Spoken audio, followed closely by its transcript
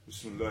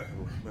بسم الله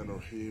الرحمن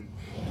الرحيم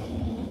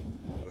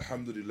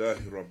الحمد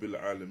لله رب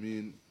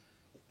العالمين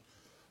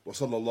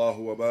وصلى الله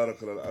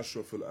وبارك على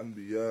أشرف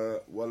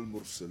الأنبياء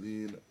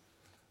والمرسلين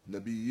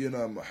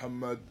نبينا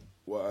محمد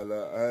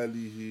وعلى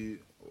آله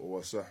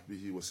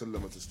وصحبه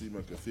وسلم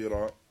تسليما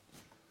كثيرا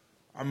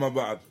أما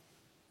بعد.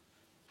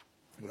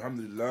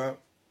 Alhamdulillah,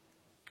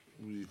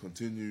 we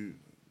continue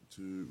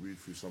to read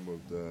through some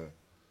of the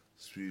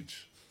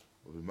speech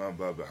of Imaam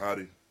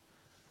Barbahari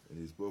in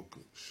his book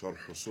Sharh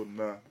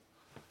as-Sunnah,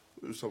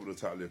 with some of the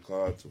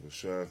ta'liqat of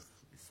Shaykh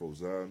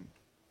Fawzaan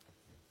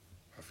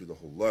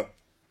Hafidahullah.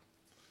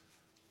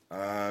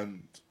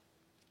 And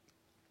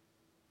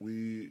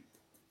we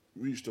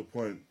reached a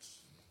point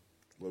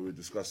where we're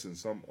discussing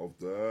some of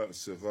the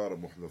sighar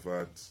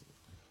muhdafat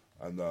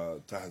and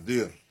the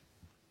tahdhir,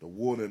 the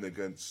warning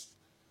against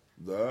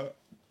the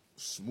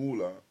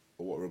smaller,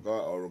 or what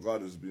are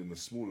regarded as being the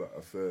smaller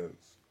affairs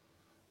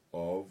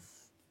of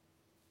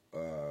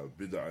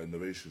bid'ah,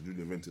 innovation,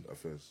 newly invented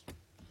affairs.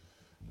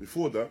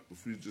 Before that,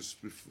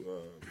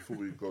 before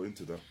we go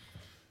into that,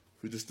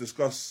 we just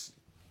discuss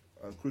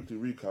and quickly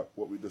recap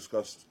what we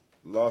discussed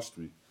last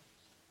week.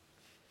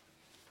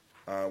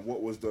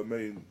 What was the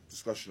main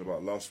discussion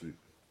about last week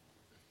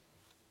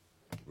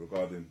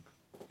regarding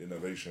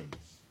innovations?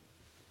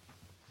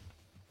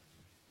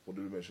 What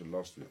did we mention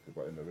last week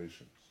about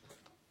innovations?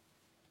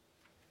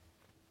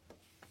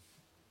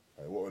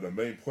 What were the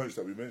main points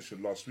that we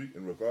mentioned last week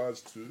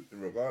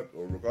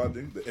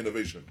regarding the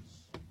innovations?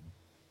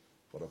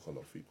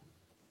 Barakallahu feekum.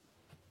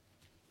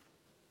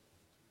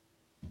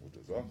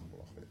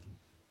 Jazakumullah khair.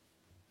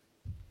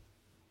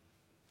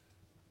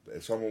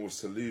 If someone was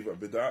to leave a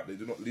bid'ah, they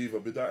do not leave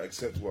a bid'ah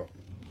except what?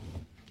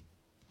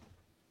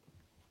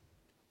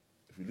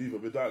 If you leave a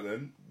bid'ah,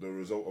 then the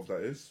result of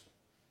that is?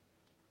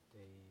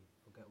 They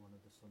forget one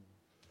of the sunnah.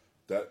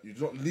 That you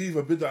do not leave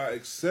a bid'ah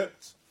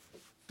except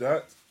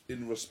that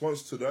in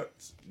response to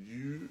that,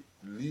 you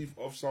leave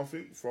off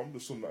something from the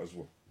sunnah as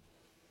well.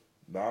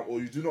 Now, or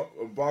you do not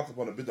embark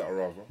upon a bid'ah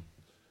rather.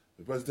 If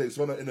the person takes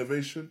on an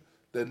innovation,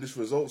 then this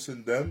results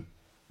in them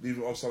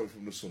leaving off something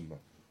from the sunnah.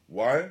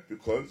 Why?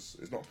 Because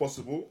it's not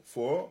possible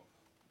for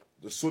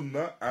the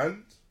sunnah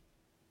and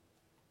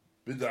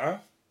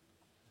bid'ah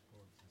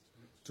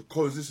to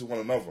coexist with one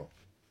another.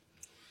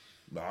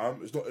 Nah,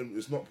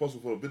 it's not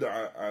possible for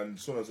bid'ah and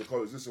sunnah to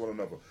coexist with one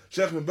another.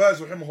 Shaykh bin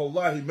Baz,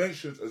 rahimahullah, he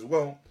mentions as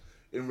well,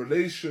 in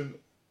relation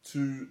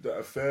to the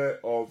affair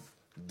of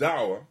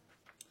da'wah,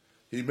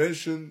 he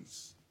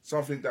mentions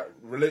something that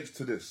relates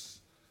to this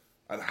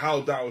and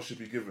how da'wah should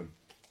be given.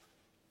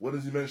 What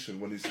does he mention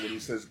when he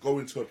says go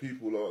into a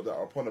people that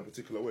are upon a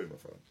particular way, my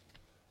friend?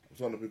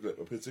 Upon a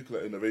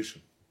particular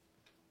innovation.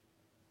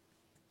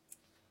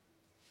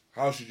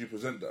 How should you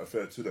present the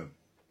affair to them?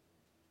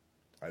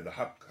 How do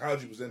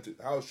you present it?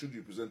 How should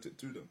you present it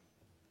to them?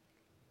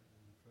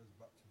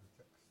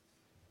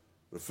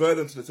 Refer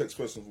them to the text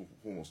first and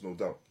foremost, no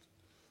doubt.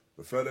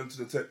 Refer them to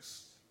the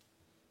text.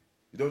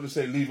 You don't just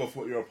say leave off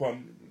what you're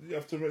upon. You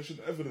have to mention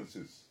the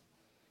evidences.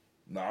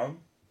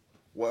 Naam.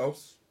 What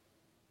else?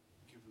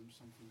 Give them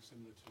something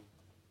similar to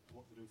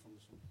what they do from the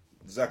sunnah.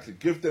 Exactly.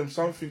 Give them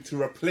something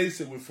to replace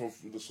it with from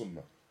the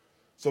sunnah.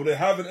 So they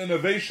have an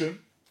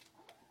innovation.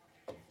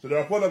 So they're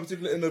upon a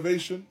particular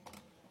innovation.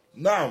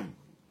 Naam.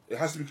 It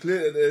has to be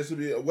clear that they have to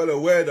be well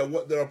aware that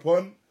what they're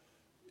upon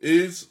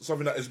is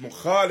something that is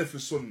mukhalif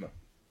as sunnah.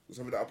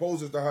 Something that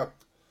opposes the haqq.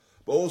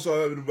 But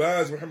also Ibn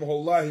Baz,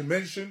 rahimahullah, he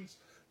mentions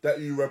that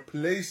you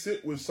replace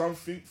it with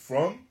something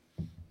from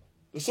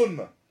the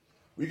sunnah.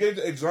 We gave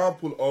the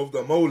example of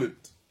the mawlid.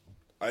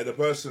 The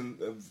person,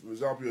 for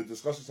example, you're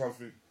discussing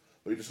something,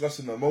 or you're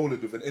discussing the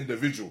mawlid with an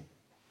individual.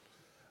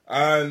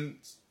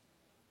 And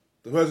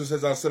the person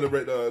says, I'll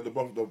celebrate the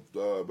birthday of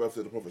the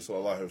Prophet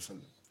sallallahu alaihi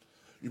wasallam.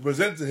 You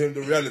present to him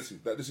the reality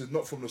that this is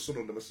not from the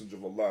sunnah of the Messenger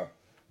of Allah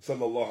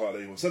sallallahu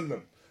alaihi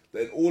wasallam.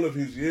 That in all of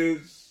his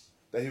years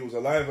that he was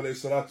alive, alayhi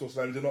salatu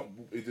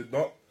wasalam, he did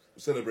not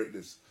celebrate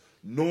this.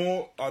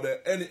 Nor are there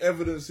any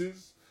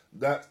evidences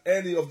that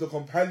any of the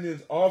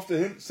companions after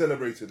him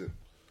celebrated it.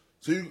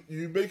 So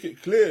you make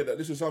it clear that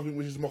this is something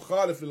which is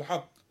mukhalif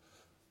al-haqq,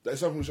 that is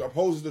something which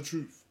opposes the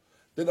truth.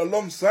 Then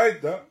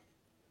alongside that,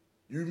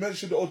 you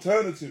mention the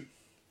alternative.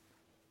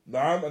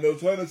 Naam, and the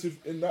alternative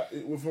in that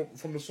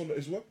from the sunnah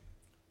is what?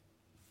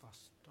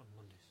 Fast on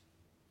Mondays.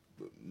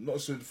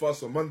 Not so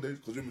fast on Mondays,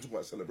 because we're talking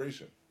about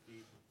celebration.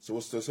 So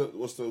what's the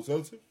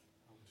alternative?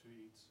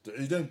 The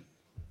Eidain.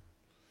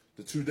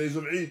 The 2 days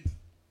of Eid.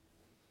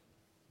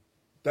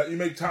 That you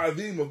make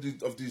ta'zeem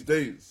of these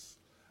days.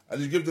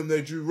 And you give them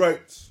their due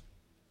rights.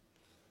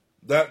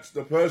 That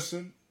the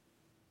person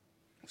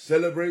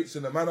celebrates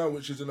in a manner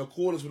which is in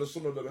accordance with the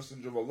sunnah of the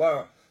Messenger of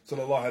Allah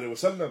sallallahu alaihi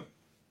wasallam.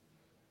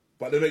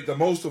 But they make the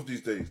most of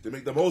these days. They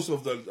make the most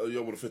of the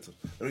Yawm al-Fitr.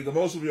 They make the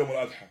most of Yawm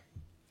al-Adha.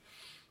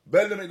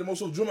 Then they make the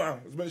most of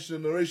Jum'ah. It's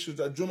mentioned in narrations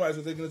that Jum'ah is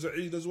taken as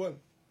Eid as well.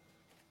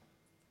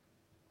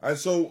 And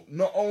so,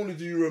 not only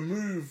do you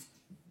remove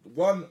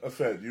one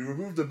affair, you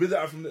remove the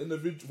bid'ah from the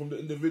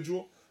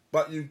individual,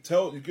 but you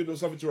give them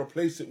something to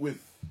replace it with.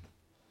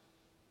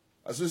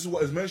 As this is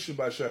what is mentioned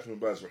by Shaykh Ibn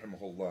Baz,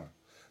 rahimahullah,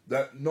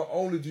 that not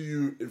only do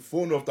you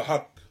inform of the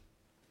haqq,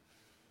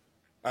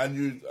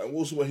 and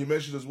also what he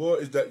mentioned as well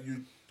is that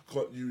you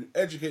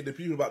educate the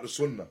people about the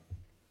sunnah,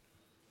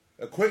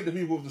 acquaint the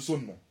people with the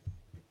sunnah.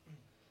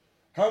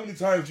 How many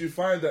times do you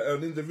find that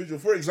an individual,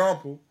 for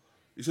example,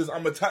 he says,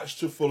 I'm attached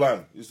to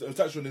fulan, he's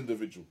attached to an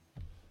individual.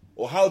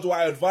 Or how do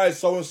I advise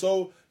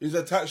so-and-so, he's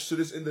attached to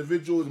this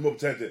individual, is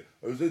mubtadi',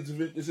 or this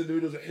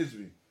individual is a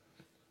hizbi.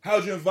 How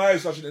do you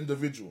advise such an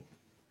individual?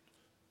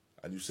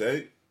 And you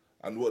say,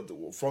 and what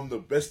from the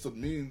best of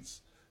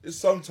means, is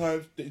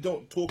sometimes they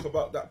don't talk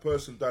about that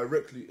person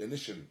directly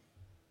initially.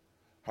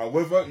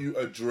 However, you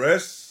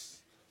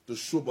address the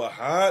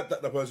shubahat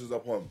that the person is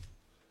upon.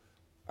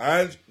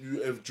 And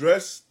you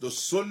address the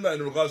sunnah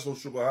in regards to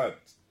those shubahat.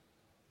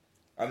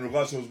 And in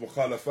regards to those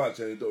mukhalafat,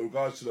 and in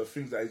regards to the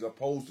things that he's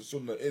opposed to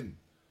sunnah in.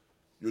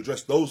 You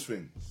address those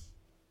things.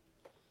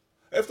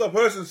 If the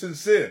person is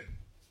sincere,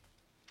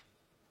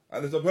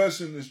 and if the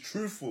person is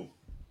truthful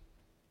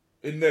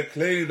in their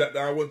claim that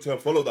I want to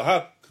follow the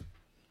haqq,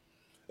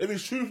 if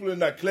he's truthful in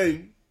that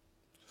claim,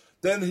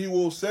 then he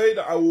will say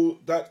that I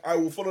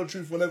will follow the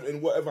truth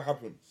in whatever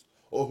happens,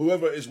 or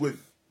whoever is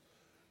with.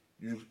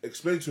 You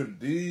explain to him,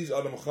 these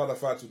are the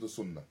mukhalafat of the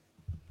sunnah.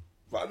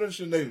 But I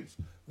mention names.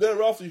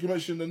 Thereafter, you can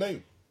mention the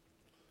name.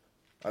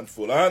 And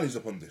fulan is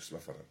upon this,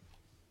 mafalan.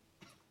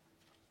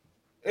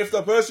 If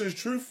the person is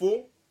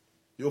truthful,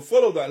 you'll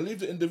follow that and leave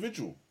the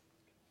individual.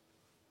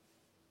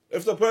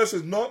 If the person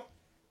is not,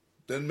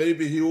 then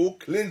maybe he will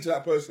cling to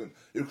that person.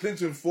 He'll cling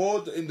to him for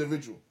the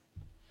individual.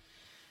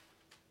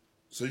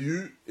 So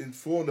you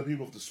inform the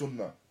people of the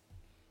sunnah.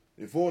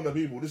 Inform the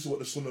people, this is what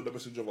the sunnah of the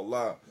Messenger of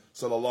Allah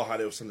sallallahu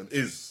alayhi wa sallam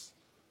is.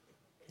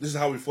 This is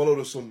how we follow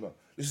the sunnah.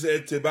 This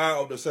is the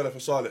ittiba' of the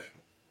Salaf Salih.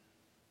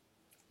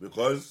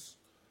 Because,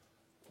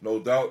 no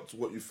doubt,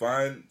 what you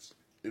find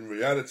in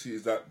reality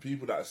is that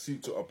people that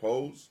seek to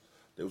oppose,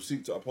 they will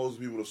seek to oppose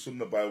the people of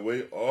sunnah by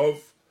way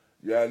of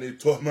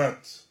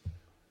tuhmat.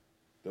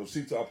 They will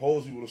seek to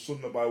oppose people of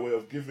sunnah by way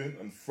of giving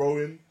and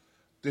throwing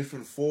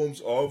different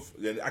forms of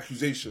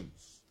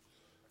accusations.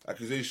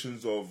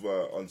 Accusations of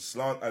on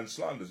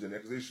slanders, and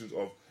accusations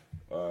of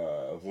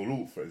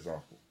ghulu, for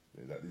example,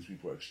 that these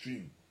people are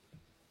extreme,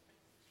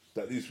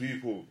 that these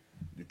people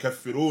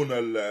yukaffirun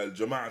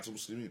al-jama'at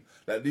al-muslimin,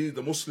 that these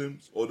the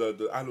Muslims or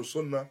the Ahlul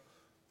Sunnah,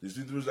 these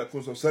individuals that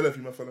call themselves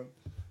Salafi, mafalan,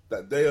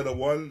 that they are the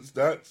ones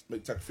that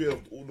make takfir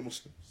of all the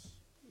Muslims.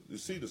 You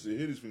see this, you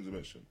hear these things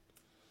mentioned.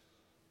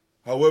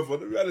 However,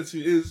 the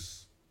reality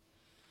is,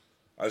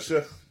 as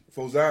Shaykh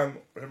Fawzaan,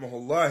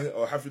 rahimahullah,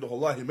 or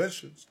hafidahullah, he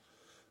mentions,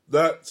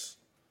 that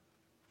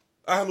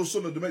Ahlul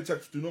Sunnah do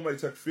not make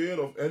takfir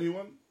of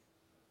anyone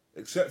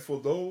except for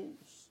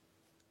those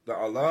that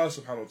Allah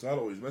subhanahu wa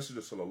ta'ala or His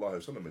Messenger sallallahu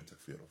alayhi wa sallam made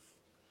takfir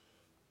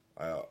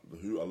of.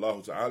 Who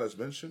Allah ta'ala has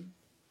mentioned,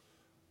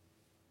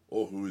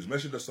 or who His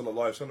Messenger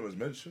sallallahu alayhi wa sallam has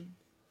mentioned,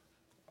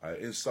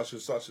 in such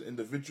and such an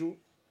individual,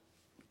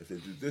 if they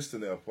do this,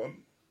 then they're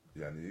upon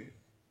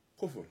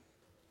kufr.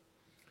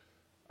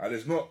 And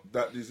it's not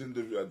that these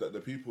that the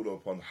people are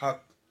upon haqq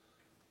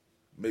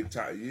make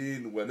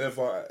ta'yeen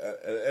whenever,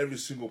 at every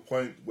single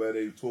point where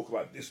they talk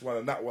about this one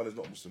and that one is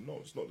not Muslim. No,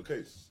 it's not the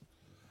case.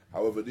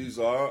 However, these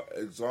are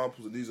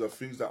examples and these are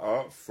things that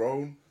are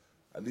thrown,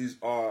 and these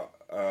are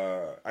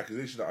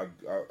accusations that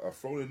are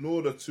thrown in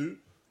order to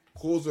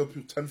cause the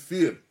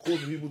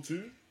people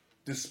to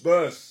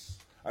disperse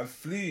and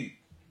flee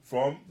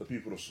from the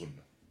people of Sunnah.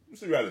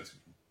 It's the reality.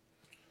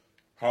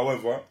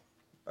 However,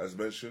 as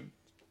mentioned,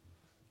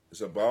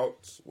 it's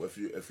about,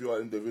 if you are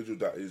an individual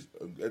that is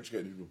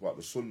educating people about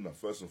the Sunnah,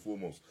 first and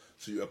foremost,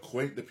 so you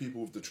acquaint the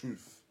people with the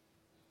truth,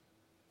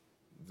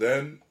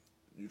 then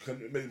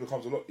it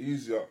becomes a lot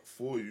easier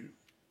for you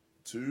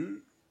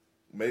to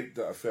make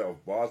the affair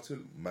of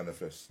batil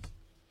manifest.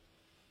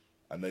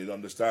 And they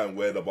understand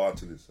where the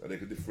batil is, and they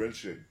can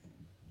differentiate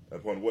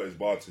upon what is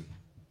batil.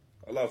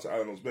 Allah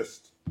Ta'ala knows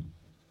best.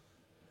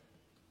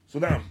 So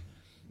now,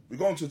 we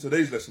go on to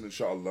today's lesson,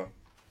 inshallah.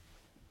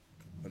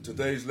 And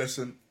today's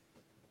lesson,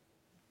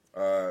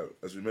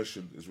 as we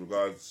mentioned, is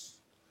regards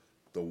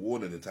the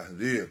warning, the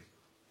tahdhir,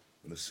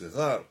 and the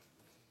sighar,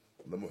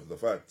 and the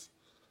muhdafat.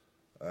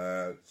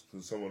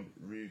 Can someone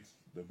read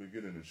the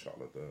beginning,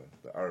 inshallah,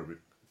 the Arabic?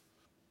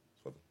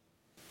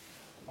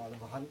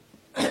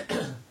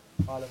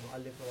 قال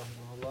المؤلف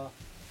رحمه الله: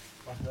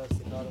 واحذر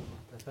صغار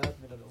المحدثات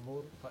من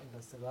الأمور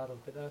فإن صغار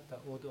البدع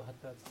تعود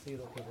حتى تصير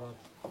كبار،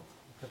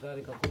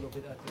 وكذلك كل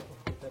بدعة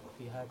أحدثت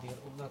في هذه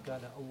الأمة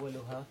كان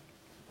أولها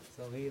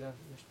صغيرا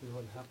يشبه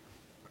الحق،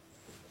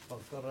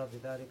 فاغتر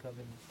بذلك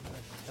من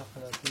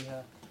دخل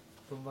فيها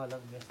ثم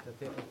لم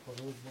يستطع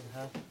الخروج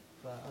منها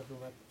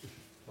فأدمت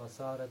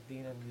وصارت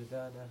دينا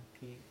يدان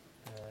في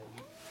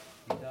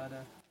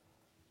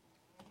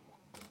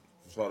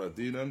صارت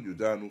دينا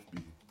يدان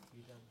به،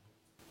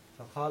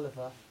 فخالف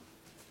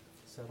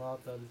صراط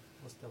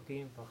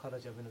المستقيم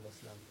فخرج من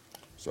الإسلام.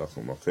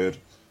 جزاكم الله خير.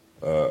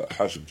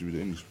 حاشك تجيب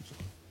الإنجليش.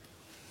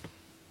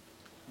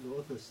 The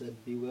author said,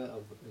 beware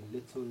of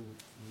little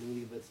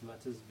newly invented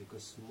matters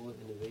because small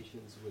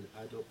innovations will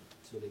add up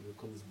till it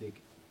becomes big.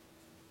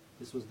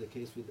 This was the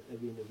case with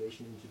every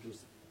innovation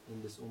introduced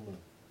in this ummah.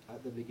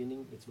 At the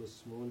beginning it was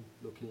small,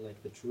 looking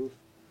like the truth.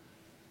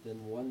 Then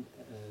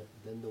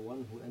the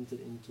one who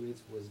entered into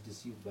it was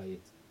deceived by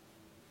it,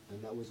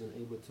 and that wasn't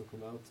able to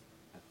come out,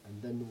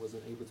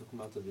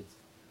 of it.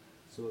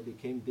 So it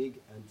became big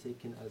and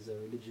taken as a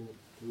religion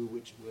through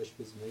which worship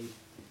is made.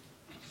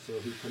 So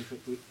he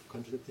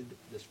contradicted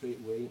the straight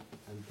way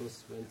and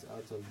thus went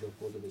out of the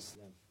fold of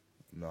Islam.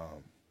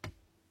 Naam.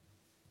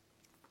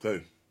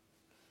 Okay.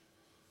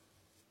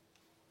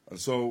 And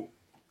so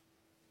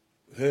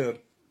here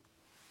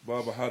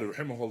Barbahari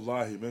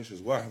rahimahullah, he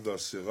mentions واحذر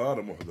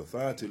صغار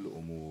محدثات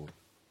الأمور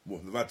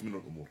محدثات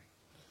من الأمور.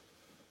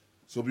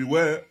 So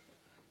beware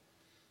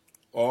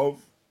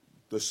of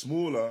the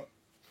smaller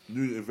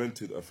newly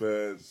invented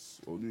affairs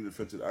or newly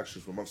invented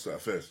actions from amongst the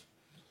affairs.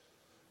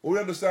 What we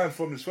understand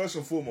from this, first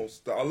and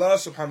foremost, that Allah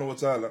subhanahu wa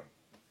ta'ala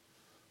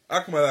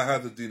أكمل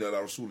هذا الدين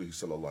على رسوله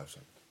صلى الله عليه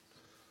وسلم.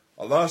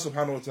 Allah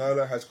subhanahu wa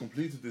ta'ala has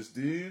completed this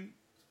deen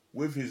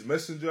with his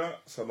messenger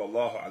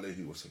sallallahu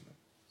alayhi wa sallam.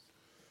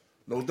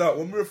 No doubt,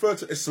 when we refer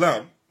to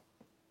Islam,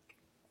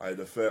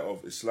 the affair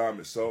of Islam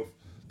itself,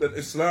 then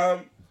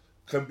Islam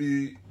can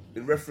be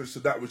in reference to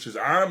that which is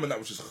am and that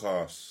which is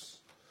khas.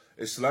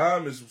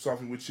 Islam is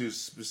something which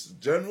is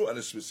general and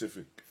is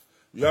specific.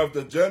 You have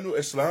the general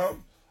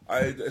Islam,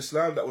 the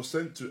Islam that was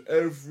sent to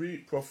every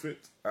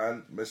prophet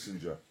and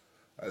messenger.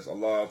 As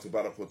Allah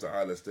Tabarak wa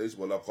Ta'ala states,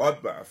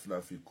 وَلَقَدْ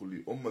بَعَثْنَا فِي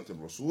كُلِّ أُمَّةٍ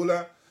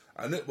رَسُولًا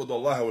أَنِ اعْبُدُوا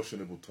اللَّهَ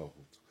وَاجْتَنِبُوا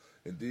الطَّاغُوتَ.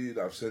 Indeed,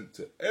 I've sent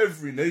to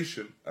every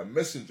nation a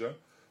messenger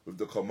with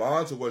the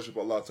command to worship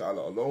Allah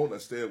Ta'ala alone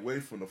and stay away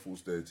from the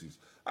false deities.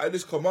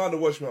 This command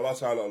of worshiping Allah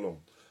Ta'ala alone,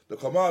 the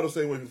command of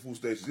staying away from false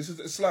deities, this is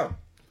Islam.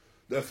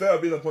 The affair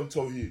of being upon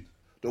Tawheed,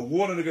 the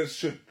warning against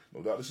shirk,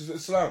 no doubt, this is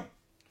Islam.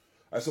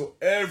 And so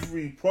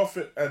every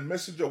prophet and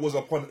messenger was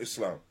upon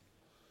Islam.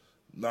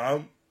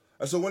 Naam.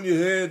 And so when you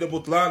hear the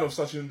butlan of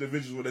such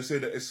individuals where they say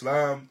that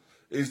Islam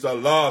is the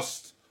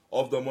last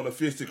of the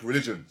monotheistic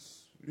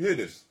religions, you hear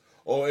this?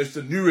 Or it's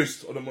the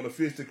newest of the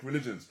monotheistic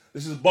religions.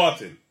 This is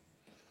batil.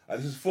 And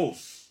this is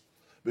false.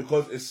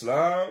 Because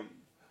Islam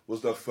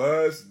was the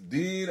first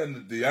deen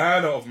and the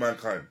diyana of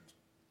mankind.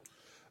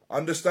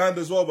 Understand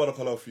as well,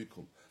 barakallahu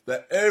feekum,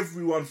 that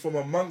everyone from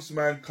amongst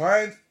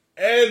mankind,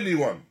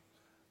 anyone,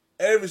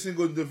 every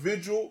single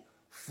individual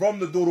from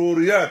the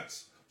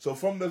dururiyat, so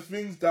from the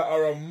things that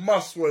are a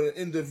must for an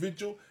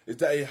individual, is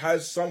that he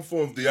has some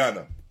form of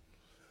diyana.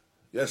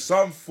 He has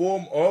some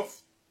form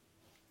of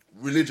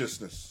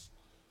religiousness.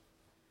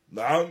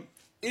 Now,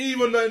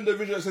 even the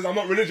individual that says, I'm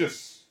not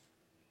religious,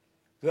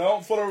 they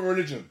don't follow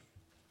religion.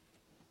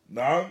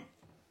 Now,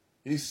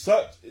 he's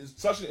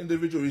such an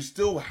individual, he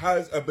still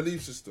has a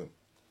belief system.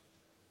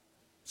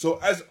 So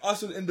as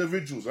us as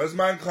individuals, as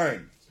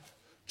mankind,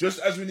 just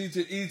as we need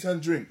to eat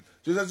and drink,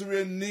 just as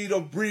we're in need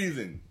of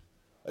breathing,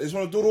 it's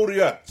one of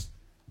dururiyat,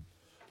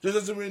 just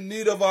as we're in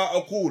need of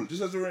our aqul,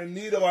 just as we're in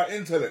need of our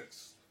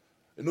intellects,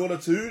 in order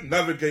to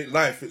navigate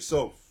life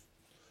itself.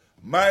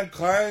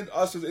 Mankind,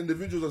 us as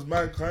individuals, as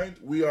mankind,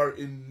 we are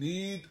in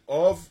need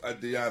of a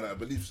diyana, a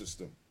belief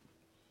system.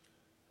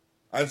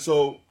 And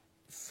so,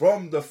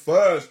 from the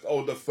first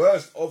of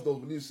those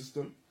belief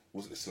system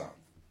was Islam.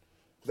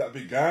 That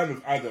began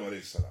with Adam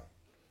alayhi salam.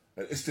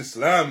 And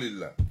istislam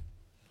lillah.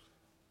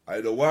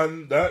 The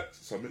one that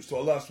submits to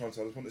Allah subhanahu wa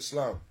ta'ala upon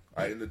Islam,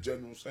 in the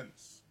general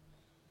sense.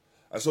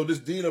 And so this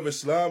deen of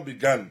Islam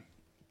began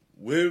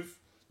with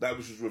that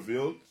which was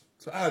revealed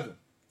to Adam.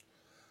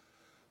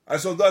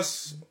 And so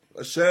thus,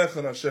 Shaykh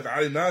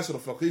Ali Naasir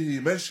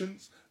Faqeehee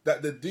mentions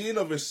that the deen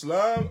of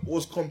Islam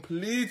was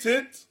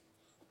completed,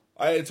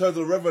 in terms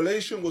of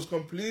revelation, was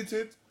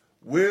completed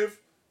with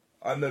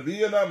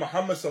Nabiyana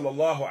Muhammad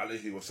sallallahu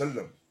alayhi wa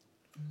sallam.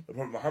 The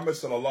Prophet Muhammad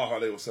sallallahu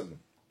alayhi wa sallam.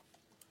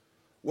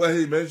 Where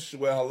he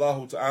mentioned, where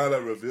Allah Ta'ala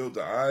revealed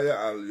the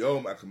ayah,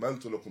 Al-Yawm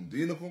akmaltu lakum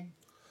dinakum,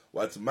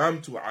 wa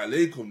atmamtu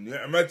alaykum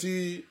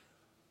ni'mati,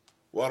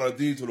 wa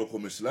raditu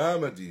lakum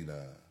Islam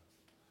dina.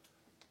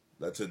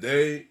 That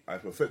today I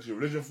perfected your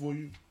religion for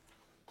you,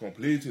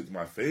 completed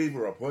my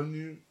favor upon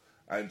you,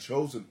 and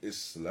chosen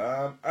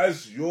Islam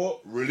as your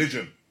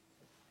religion.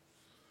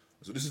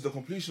 So this is the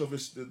completion of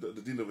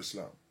the deen of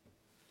Islam.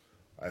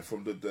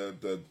 From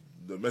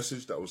the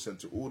message that was sent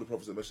to all the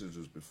prophets and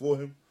messengers before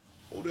him,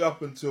 all the way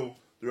up until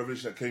the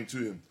revelation that came to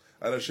him.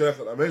 And the Shaykh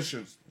that I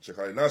mentioned, Shaykh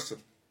Ali Naasir,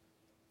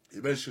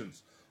 he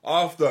mentions,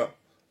 after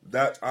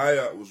that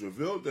ayah was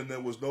revealed, then there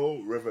was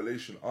no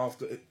revelation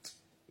after it.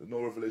 There's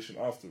no revelation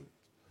after it.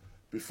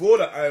 Before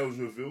that ayah was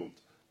revealed,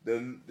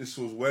 then this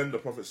was when the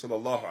Prophet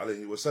sallallahu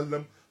alaihi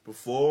wasallam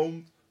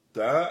performed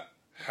the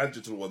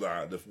Hajjatul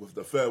Wada'a, with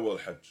the farewell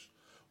Hajj,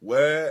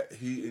 where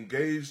he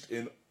engaged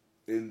in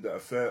the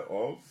affair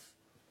of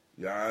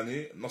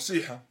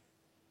nasiha,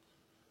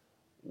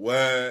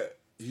 where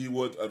he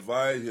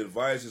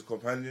advised his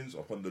companions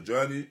upon the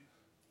journey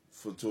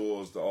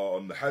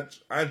on the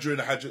Hajj and during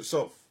the Hajj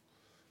itself.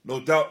 No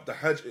doubt the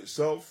Hajj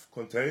itself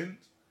contained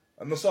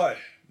a nasaih,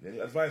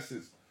 any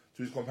advices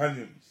to his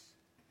companions.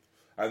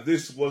 And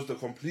this was the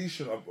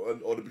completion of,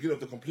 or the beginning of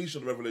the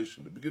completion of the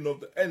revelation, the beginning of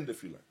the end,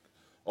 if you like,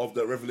 of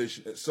the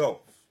revelation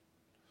itself.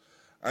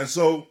 And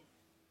so,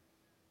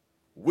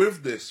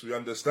 with this, we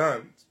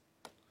understand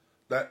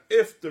that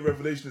if the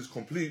revelation is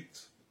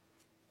complete,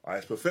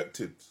 it's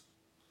perfected.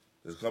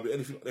 There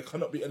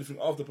cannot be anything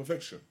after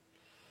perfection.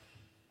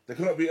 There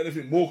cannot be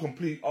anything more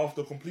complete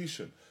after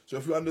completion. So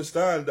if we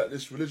understand that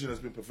this religion has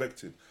been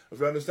perfected, if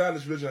we understand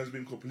this religion has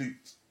been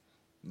complete,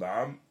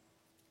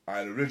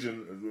 and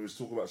religion, when we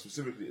talk about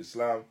specifically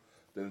Islam,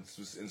 then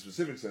in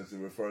specific sense, we're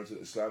referring to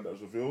the Islam that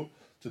was revealed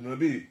to the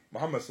Nabi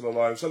Muhammad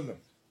sallallahu alaihi wasallam.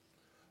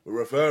 We're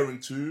referring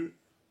to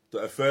the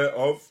affair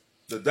of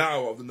the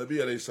da'wah of the Nabi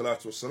alayhi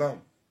salatu wasalam.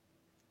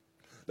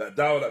 That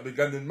da'wah that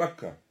began in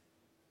Mecca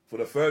for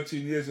the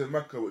 13 years in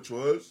Mecca, which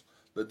was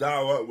the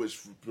da'wah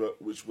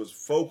which was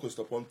focused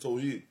upon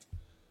Tawheed.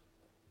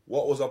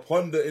 What was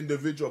upon the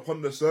individual,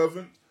 upon the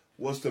servant,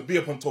 was to be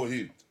upon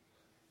Tawheed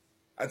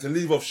and to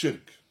leave off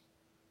shirk.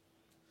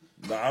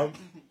 Na'am.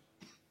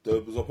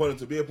 It was upon him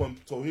to be upon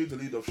Tawheed, to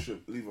leave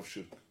off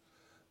shirk.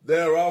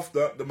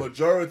 Thereafter, the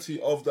majority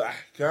of the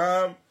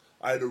ahkam,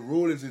 the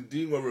rulings in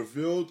deen, were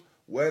revealed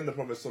when the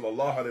Prophet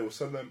sallallahu alaihi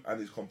wasallam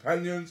and his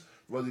companions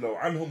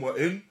radiyallahu anhum were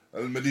in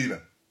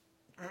Al-Medina.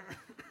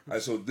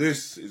 And so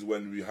this is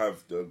when we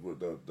have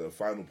the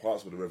final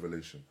parts of the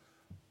revelation.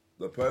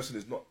 The person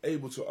is not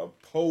able to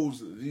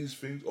oppose these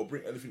things or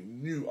bring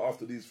anything new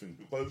after these things,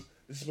 because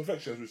this is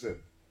perfection, as we said.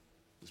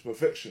 It's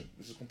perfection.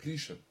 This is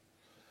completion.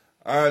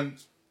 And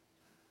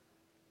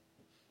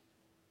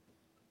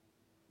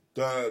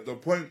the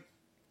point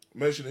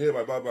mentioned here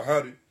by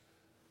Barbahari,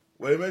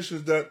 where he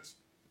mentions that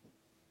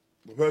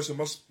the person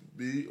must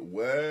be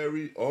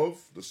wary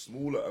of the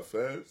smaller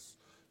affairs,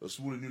 the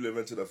smaller newly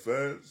invented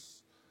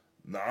affairs,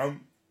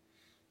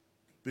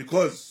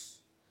 because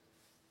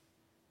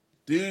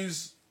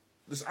this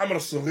amr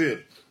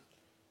as-saghir,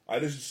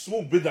 this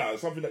small bid'ah,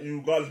 something that you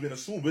regard as being a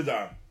small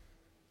bid'ah,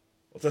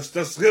 or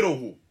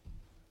tasghirahu,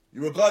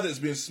 you regard it as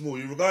being small,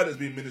 you regard it as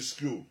being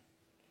minuscule.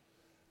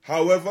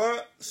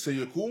 However,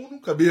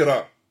 sayakunu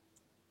kabira,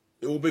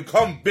 it will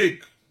become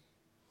big.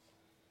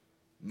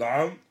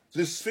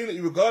 This thing that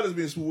you regard as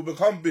being small will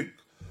become big.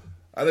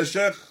 And the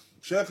Shaykh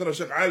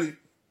Ali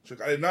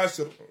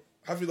Naasir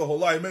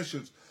Faqeehee, he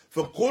mentions,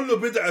 فَكُلُّ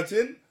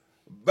بِدْعَةٍ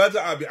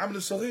بَدَعَ بِعَمْلٍ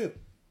صَغِيرٍ.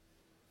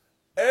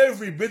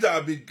 Every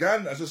bid'ah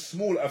began as a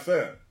small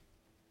affair.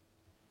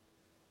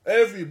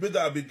 Every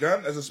bid'ah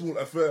began as a small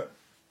affair.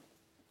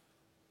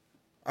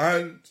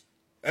 And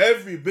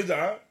every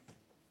bid'ah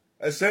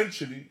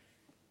essentially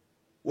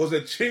was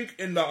a chink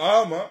in the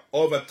armor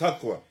of a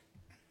taqwa.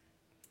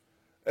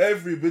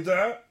 Every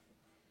bid'ah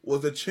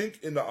was a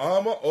chink in the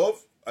armor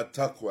of a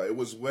taqwa. It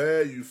was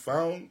where you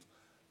found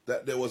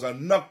that there was a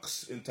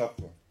naqs in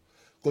taqwa.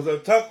 Because the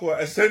taqwa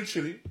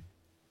essentially,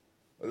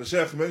 as the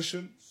Shaykh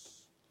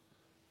mentions,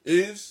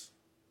 is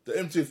the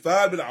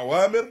imtithal bil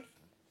awamir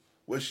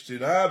wa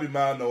ijtinab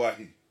ma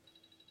nawahi.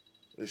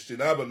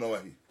 Ijtinab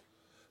nawahi.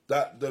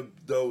 That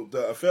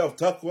the affair of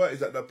taqwa is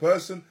that the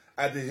person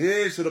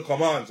adheres to the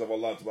commands of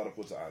Allah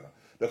Ta'ala.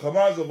 The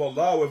commands of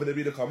Allah, whether they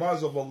be the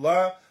commands of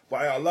Allah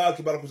by Allah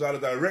Ta'ala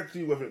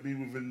directly, whether it be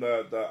within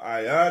the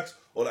ayat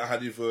or the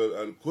hadith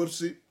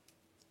al-Qudsi,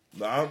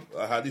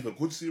 hadith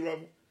al-Qudsi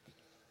rather,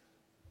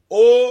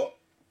 or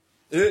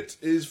it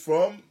is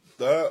from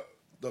the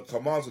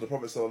commands of the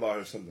Prophet sallallahu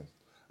alaihi wasallam.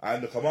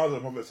 And the commands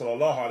of the Prophet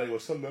sallallahu alaihi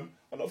wasallam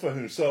are not for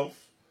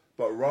himself,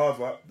 but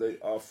rather they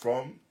are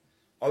from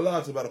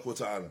Allah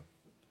Ta'ala.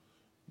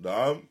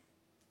 Na'am.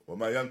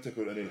 وَمَا يَنْتَقُ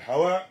عَنِ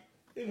الْحَوَىٰ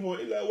إِنْ هُوَ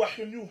إِلَّا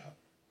وَحْيٌ يُوحَىٰ.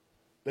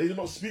 They do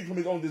not speak from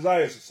his own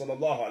desires,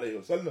 sallallahu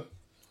alaihi wasallam.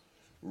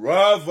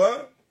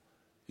 Rather,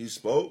 he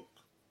spoke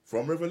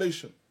from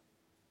revelation.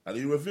 And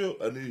he revealed,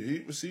 and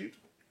he received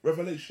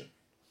revelation.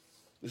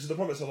 This is the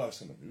Prophet sallallahu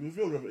alaihi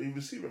wasallam. He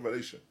received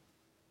revelation.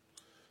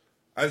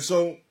 And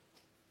so,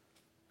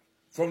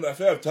 from the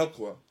affair of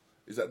taqwa,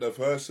 is that the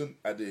person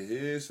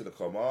adheres to the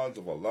commands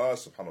of Allah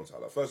subhanahu wa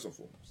ta'ala, first and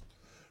foremost.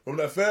 From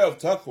the affair of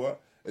taqwa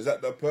is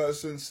that the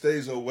person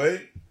stays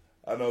away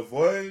and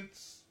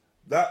avoids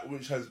that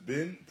which has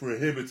been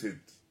prohibited.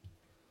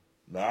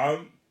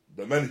 Naam,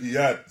 the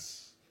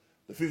manhiyat,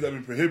 the things that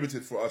have been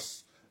prohibited for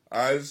us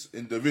as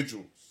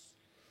individuals.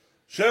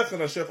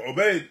 Shaykhna Shaykh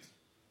Ubaid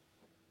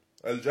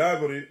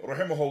al-Jabari,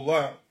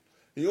 rahimahullah,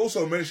 he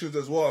also mentions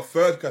as well a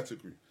third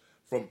category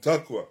from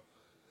taqwa,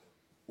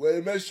 where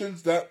he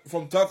mentions that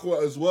from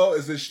taqwa as well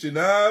is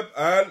ijtinab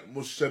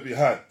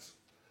al-mushtabihat.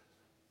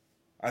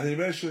 And he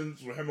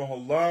mentions,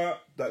 rahimahullah,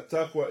 that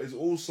taqwa is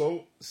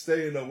also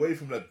staying away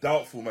from the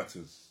doubtful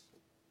matters.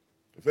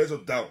 Affairs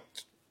of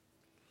doubt.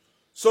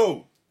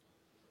 So,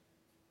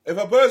 if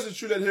a person is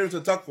truly adhering to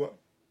taqwa,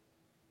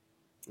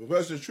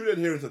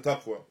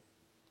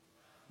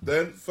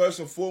 then first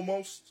and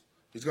foremost,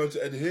 he's going to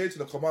adhere to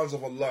the commands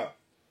of Allah.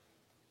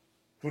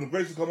 From the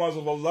greatest commands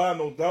of Allah,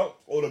 no doubt,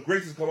 or the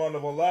greatest command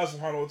of Allah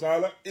subhanahu wa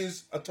ta'ala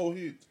is a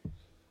tawheed.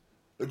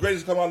 The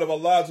greatest command of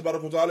Allah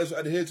subhanahu wa ta'ala is to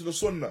adhere to the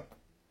sunnah.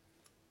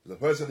 The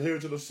person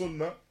adhering to the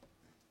sunnah,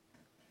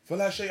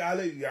 فَلَا شَيْءَ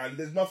عَلَيْهِ, يعني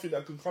there's nothing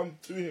that can come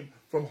to him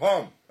from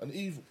harm and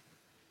evil,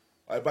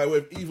 by way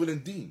of evil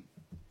and deen.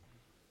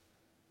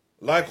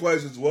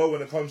 Likewise as well,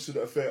 when it comes to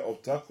the affair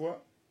of taqwa,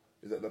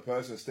 is that the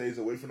person stays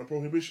away from the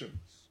prohibitions.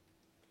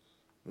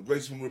 The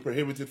greatest thing we're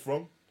prohibited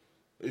from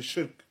is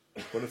shirk.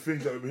 From the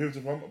things that we're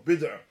prohibited from,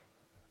 bid'ah,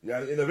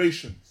 yani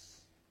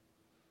innovations.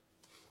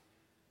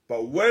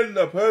 But when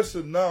the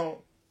person now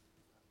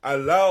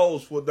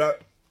allows for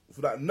that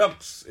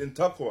naqs in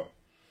taqwa,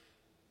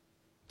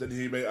 then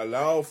he may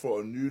allow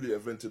for a newly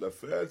invented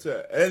affair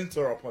to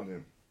enter upon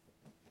him.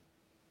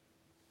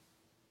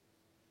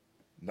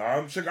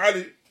 Naam, Shaykh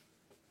Ali,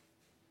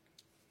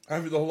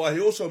 Hafidhullah,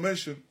 he also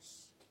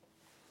mentions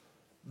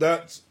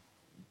that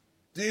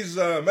these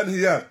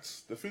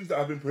manhiyat, the things that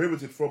have been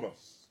prohibited from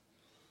us,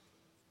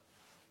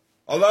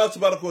 Allah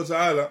Tabaraka wa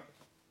Ta'ala,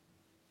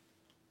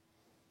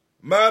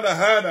 ma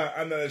nahana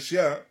an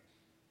al-ashya,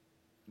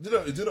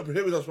 did not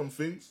prohibit us from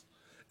things,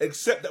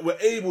 except that we're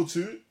able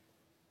to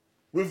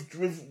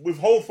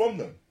withhold from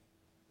them.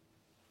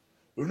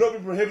 We've not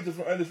been prohibited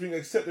from anything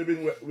except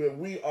where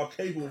we are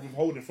capable of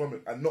withholding from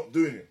it and not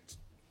doing it.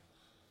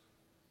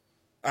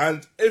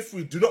 And if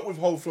we do not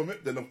withhold from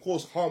it, then of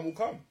course harm will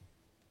come.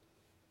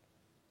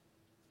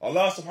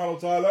 Allah subhanahu wa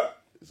ta'ala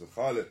is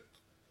al-Khaliq,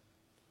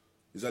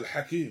 is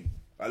al-Hakim,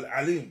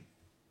 al-Alim.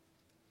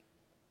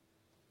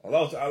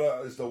 Allah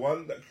ta'ala is the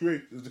one that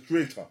is the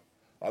creator.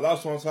 Allah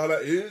subhanahu wa ta'ala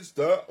is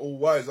the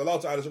all-wise. Allah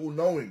ta'ala is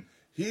all-knowing.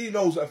 He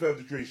knows the affair of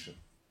the creation.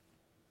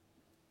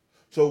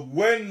 So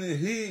when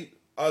He,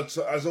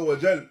 Azza wa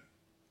Jal,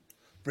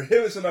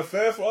 prohibits an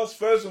affair for us,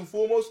 first and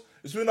foremost,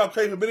 it's within our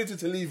capability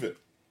to leave it.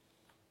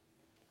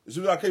 It's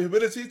within our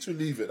capability to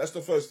leave it. That's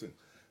the first thing.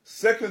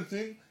 Second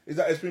thing is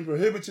that it's been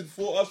prohibited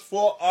for us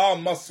for our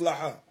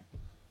maslahah,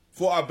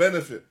 for our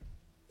benefit.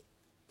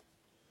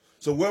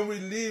 So when we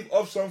leave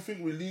off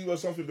something, we leave off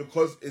something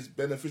because it's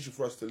beneficial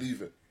for us to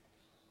leave it.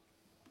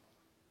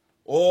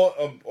 Or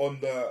on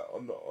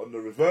the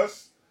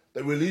reverse,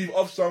 that we leave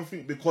off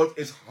something because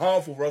it's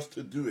harmful for us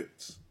to do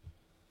it.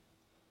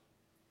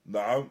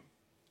 Now,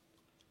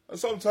 and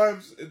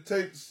sometimes it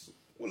takes,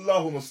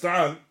 Wallahu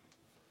musta'an,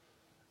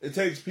 it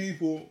takes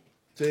people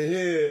to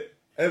hear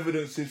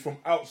evidences from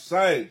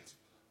outside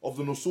of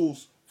the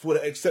nusus for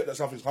to accept that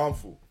something's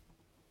harmful.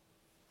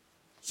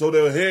 So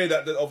they'll hear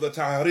that of the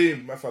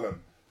tahrim, مثلا,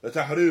 the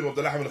tahrim of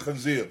the lahm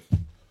al-khanzir.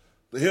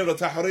 They hear the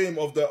tahrim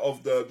of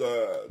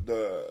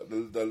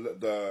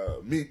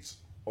the meat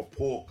of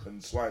pork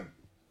and swine.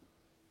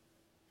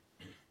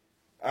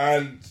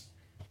 And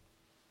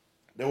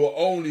they will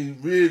only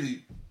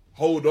really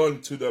hold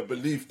on to the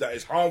belief that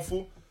it's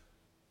harmful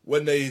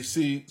when they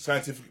see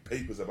scientific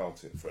papers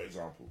about it, for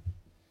example.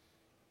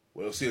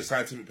 Well, they'll see a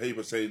scientific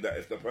paper saying that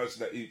if the person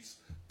that eats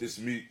this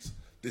meat,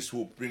 this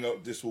will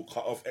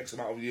cut off X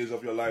amount of years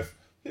of your life.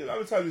 How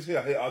many times you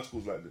hear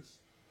articles like this?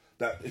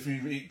 That if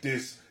you eat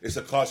this, it's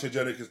a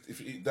carcinogenic.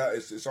 If you eat that,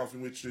 it's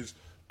something which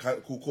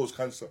could cause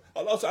cancer.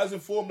 Allah has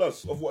informed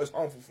us of what is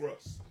harmful for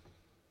us.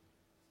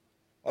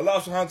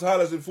 Allah subhanahu wa ta'ala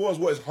has informed us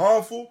what is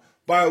harmful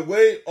by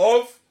way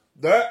of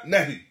the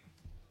nahi.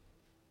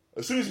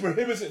 As soon as He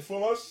prohibits it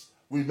from us,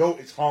 we know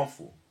it's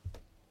harmful.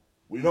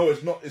 We know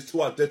it's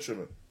to our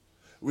detriment.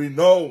 We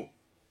know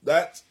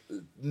that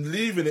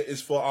leaving it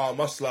is for our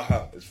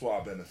maslahah, is for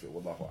our benefit.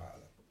 Wallahu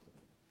a'lam.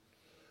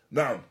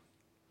 Now,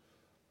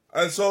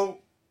 and so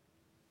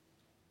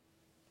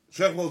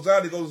Shaykh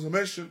Fawzaan goes to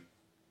mention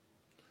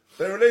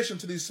that in relation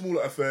to these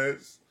smaller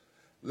affairs,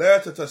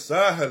 لا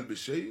تتساهل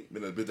بشيء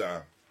من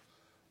البدعة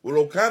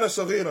ولو كان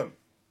صغيرا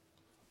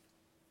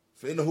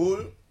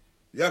فإنه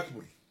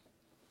يكبر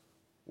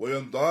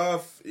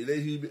وينضاف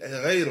إليه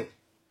غيره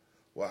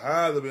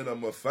وهذا من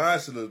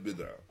مفاسد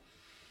البدعة.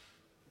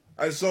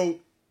 And so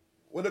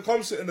when it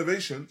comes to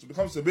innovations, when it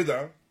comes to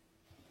bid'ah,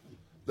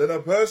 then a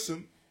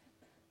person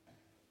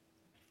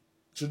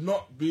should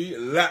not be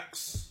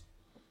lax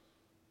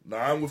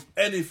with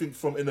anything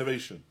from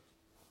innovation.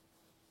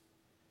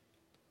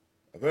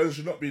 A person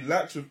should not be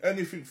lax with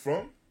anything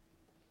from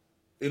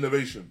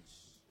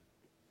innovations.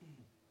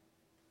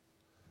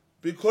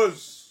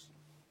 Because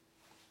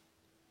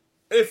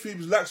if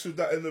he's lax with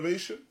that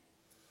innovation,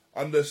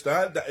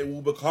 understand that it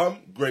will become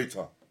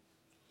greater.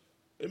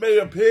 It may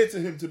appear to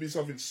him to be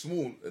something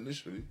small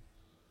initially,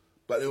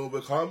 but it will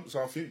become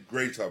something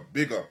greater,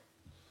 bigger,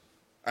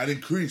 and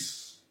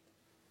increase.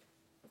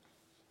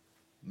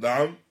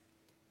 Now,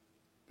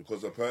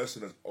 because the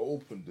person has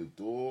opened the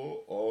door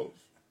of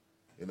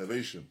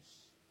innovations.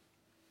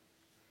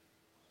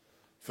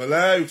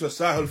 فَلَا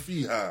يُتَسَاهَلْ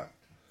فِيهَا.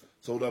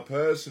 So the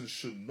person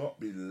should not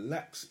be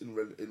lax in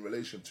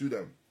relation to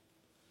them.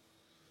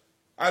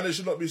 And it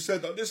should not be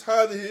said that this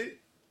هذه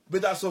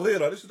بدعة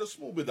صغيرة, this is a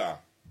small bid'ah.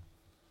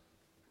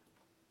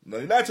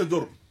 لا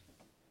تضر.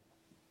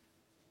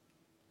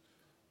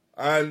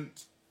 And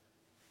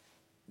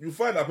you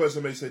find that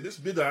person may say, this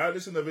bid'ah,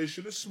 this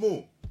innovation is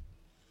small.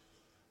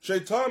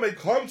 Shaitan may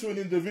come to an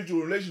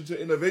individual in relation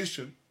to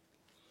innovation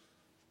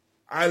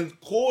and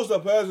cause the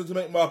person to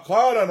make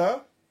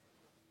maqarana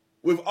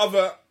with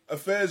other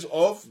affairs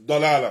of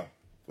dalala,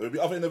 There will be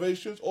other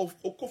innovations or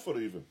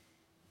kufr even.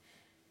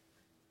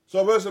 So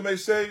a person may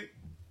say,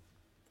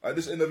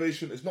 this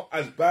innovation is not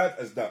as bad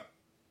as that.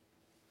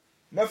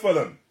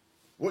 Mathalan,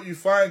 what you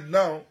find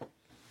now,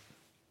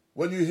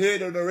 when you hear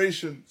the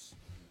narrations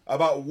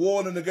about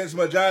warning against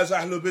majaz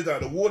ahlul bid'ah,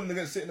 the warning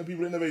against sitting in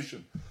people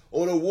innovation,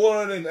 or the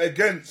warning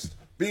against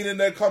being in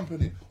their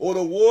company, or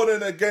the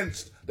warning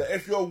against that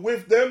if you're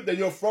with them, then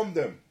you're from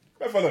them.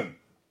 Mathalan.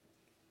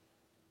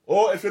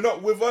 Or if you're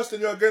not with us,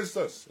 then you're against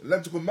us.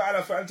 If you're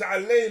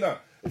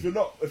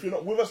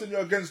not with us, then you're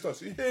against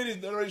us. You hear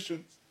these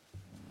narrations.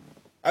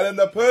 And then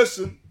the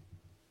person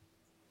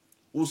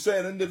will say,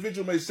 an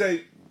individual may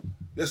say,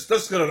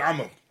 يستذكر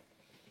العمل.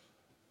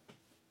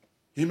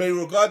 He may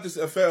regard this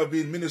affair of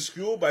being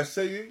minuscule by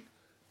saying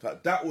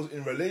that was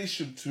in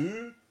relation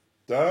to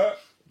the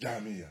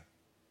Jahmiyyah.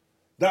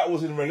 That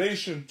was in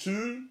relation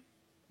to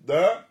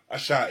the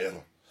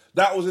Asha'ira.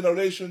 That was in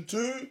relation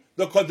to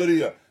the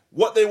Qadariyah.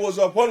 What they was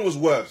upon was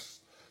worse.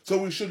 So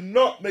we should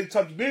not make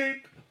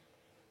tatbiq.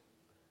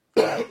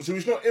 So we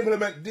should not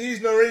implement these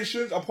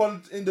narrations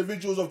upon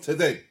individuals of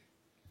today.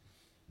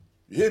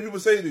 You hear people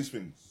say these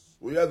things.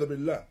 وَيَذَا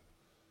بِاللَّهِ.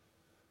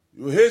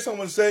 You hear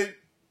someone say,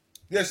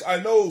 yes, I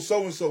know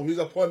so-and-so, he's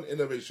upon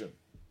innovation.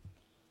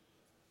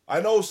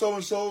 I know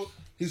so-and-so,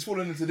 he's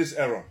fallen into this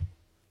error.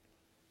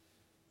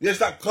 Yes,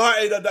 that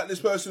qa'idah that this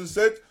person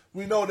said,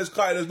 we know this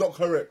qa'idah is not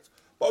correct.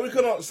 But we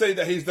cannot say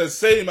that he's the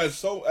same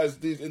as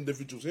these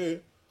individuals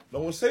here. No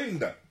one's saying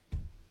that.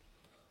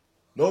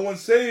 No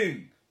one's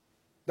saying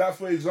that,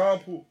 for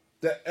example,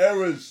 the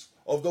errors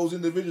of those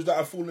individuals that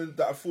are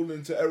falling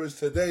into errors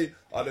today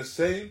are the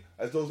same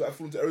as those that have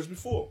fallen into errors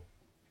before.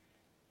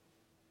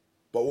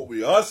 But what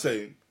we are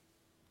saying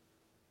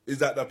is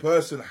that the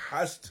person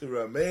has to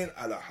remain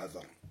ala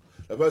hadar.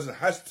 The person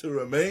has to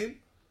remain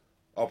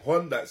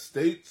upon that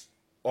state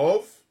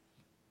of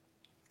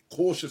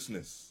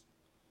cautiousness.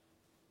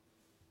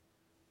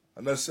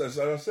 And as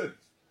I said,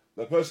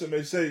 the person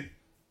may say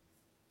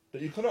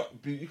that you cannot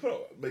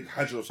make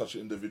hajr of such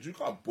an individual.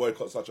 You can't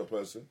boycott such a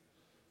person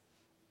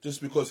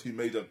just because he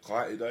made a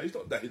qa'idah. It's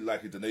not that he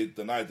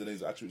denied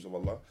the attributes of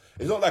Allah.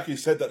 It's not like he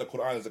said that the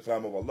Quran is the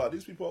kalam of Allah.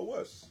 These people are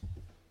worse.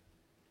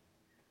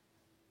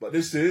 But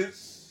this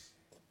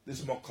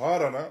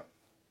muqarana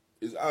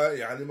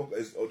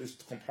or this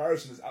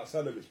comparison is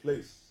outside of its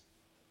place.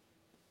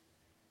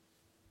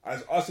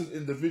 As us as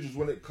individuals,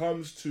 when it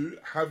comes to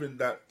having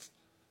that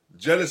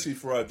jealousy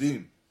for our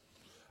deen,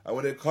 and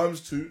when it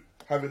comes to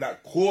having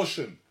that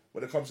caution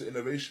when it comes to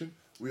innovation,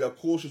 we are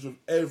cautious with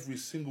every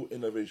single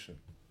innovation.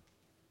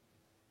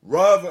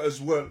 Rather as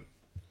well,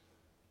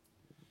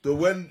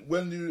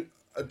 when you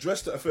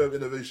address the affair of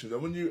innovations,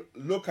 and when you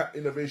look at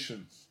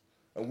innovations,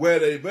 and where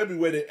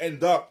they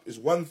end up is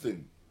one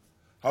thing.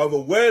 However,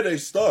 where they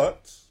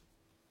start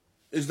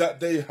is that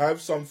they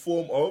have some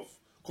form of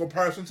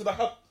comparison to the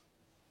haqq.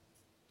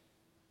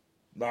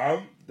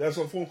 Naam, there's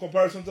some form of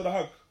comparison to the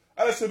haqq.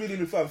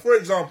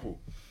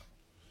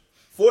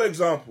 For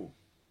example,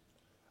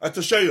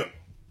 at-tashayyu'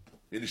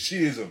 in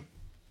Shiism.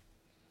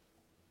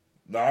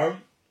 Naam,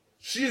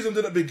 Shiism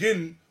didn't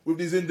begin with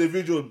these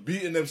individuals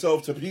beating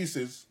themselves to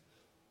pieces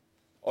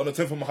on the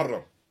 10th of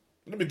Muharram.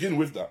 It didn't begin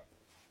with that.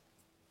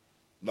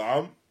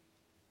 Naam.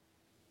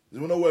 Do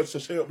you know where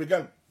tashayyu'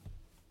 began?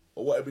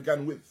 Or what it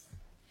began with?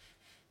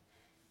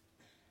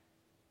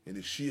 In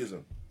the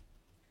Shiism.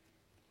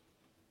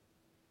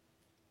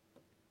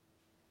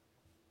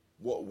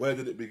 Where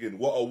did it begin?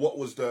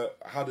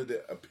 How did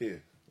it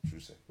appear? Should we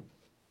say?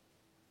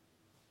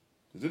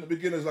 It didn't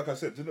begin as, like I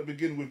said, didn't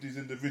begin with these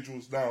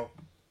individuals now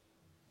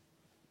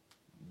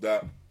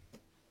that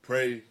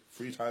pray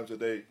 3 times a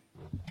day,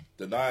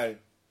 deny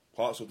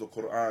parts of the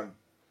Quran,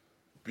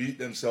 beat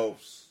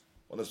themselves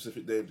on a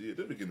specific day of the year. It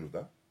didn't begin with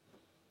that.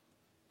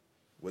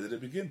 Where did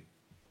it begin?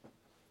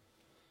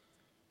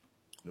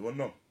 Anyone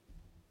know?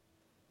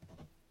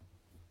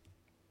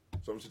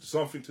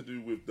 Something to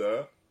do with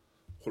the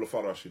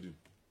Khulafa Rashidin.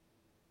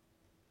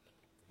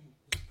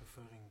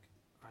 Preferring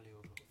Ali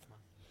over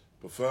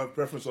Uthman.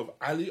 Preference of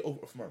Ali over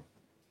Uthman.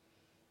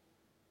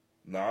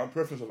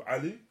 Preference of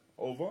Ali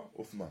over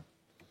Uthman.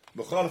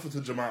 Mukhalafat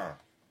al-Jama'ah.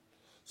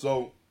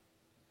 So,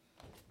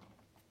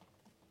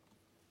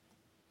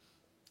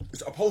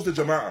 it's opposed to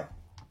Jama'ah.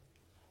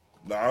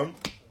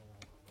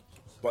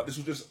 But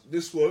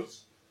this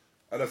was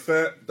an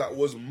affair that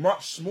was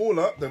much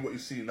smaller than what you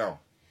see now.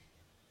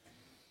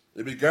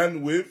 It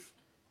began with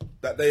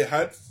that they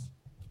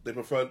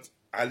preferred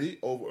Ali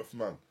over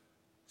Uthman.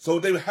 So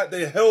they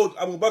held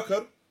Abu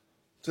Bakr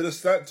to the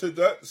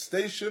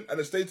station and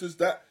the status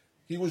that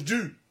he was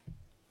due.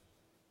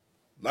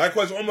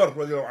 Likewise Umar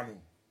radiallahu anhu.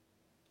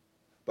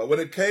 But when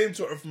it came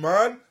to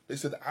Uthman, they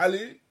said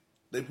Ali,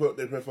 they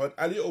preferred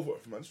Ali over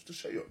Uthman. This was the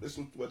Shaykh. This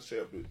was what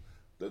Shaykh,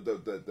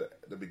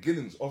 the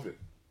beginnings of it.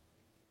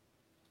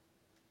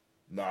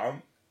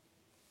 Naam.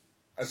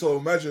 And so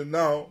imagine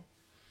now,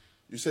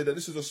 you say that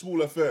this is a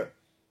small affair.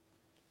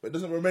 But it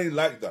doesn't remain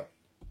like that.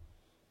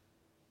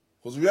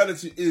 Because the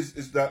reality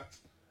is that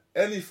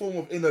any form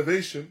of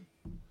innovation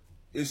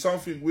is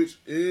something which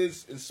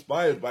is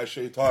inspired by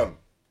shaitan.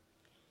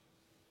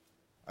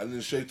 And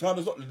then shaitan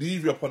does not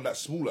leave you upon that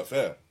small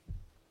affair.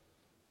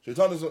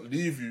 Shaitan does not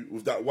leave you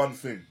with that one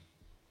thing.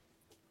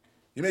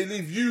 He may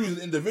leave you as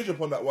an individual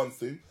upon that one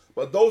thing,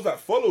 but those that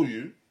follow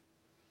you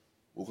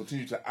will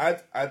continue to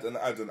add, as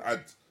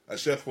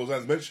Shaykh Fawzaan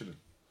is mentioning.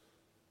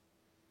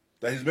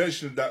 That he's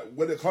mentioned that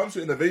when it comes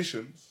to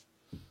innovations,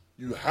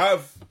 you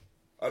have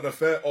an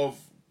affair of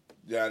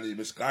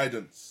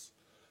misguidance.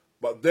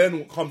 But then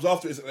what comes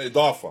after is an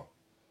idafa.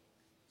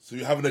 So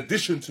you have an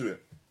addition to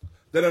it.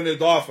 Then an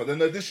idafa,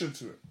 then an addition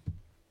to it.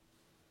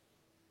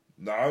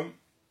 Naam.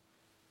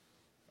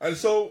 And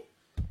so,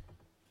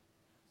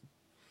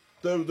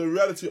 the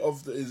reality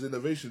of his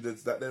innovation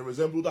is that they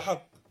resemble the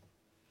haqq.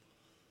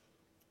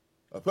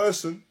 A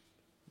person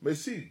may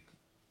see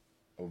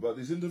about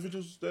these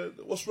individuals,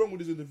 what's wrong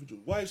with these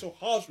individuals? Why are you so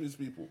harsh with these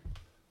people?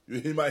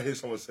 You might hear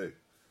someone say,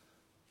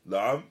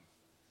 Naam.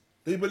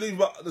 They believe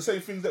about the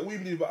same things that we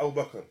believe about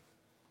Abu Bakr.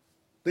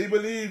 They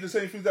believe the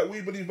same things that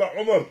we believe about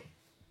Umar.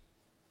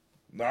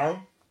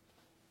 Naam.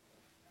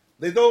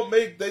 They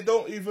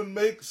don't even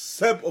make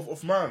Seb of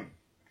Uthman.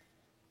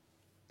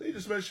 They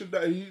just mentioned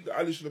that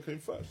Ali should have came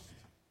first.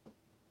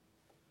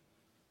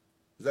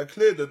 Is that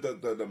clear?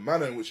 The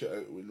manner in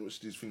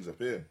which these things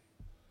appear,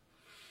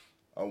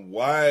 and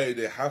why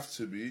they have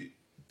to be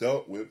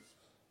dealt with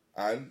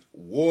and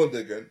warned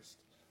against,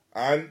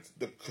 and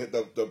the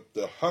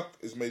haqq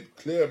is made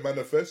clear and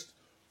manifest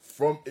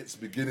from its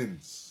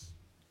beginnings,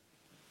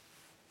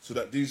 so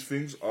that these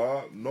things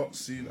are not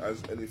seen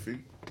as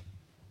anything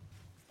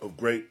of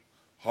great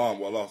harm.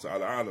 Wallahu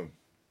ta'ala alam.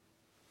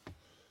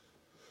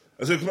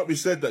 And so it cannot be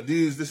said that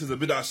this is a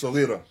bid'ah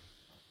saghira.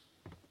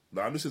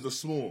 Now this is a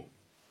small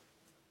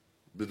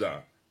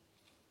bid'ah.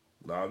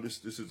 Now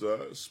this is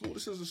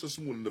just a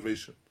small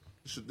innovation.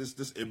 This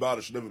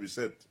ibadah should never be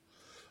said.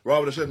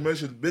 Rather, the Shaykh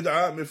mentioned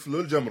bid'ah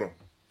mithlu al-jamra.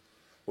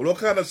 ولو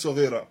كانت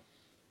صغيرة.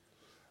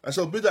 And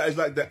so bid'ah is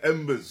like the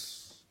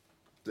embers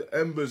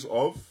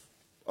of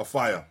a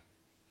fire.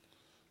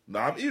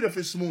 Now even if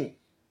it's small,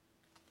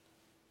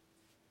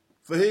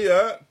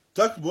 فهي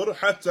تكبر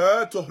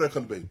حتى تحرق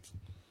البيت.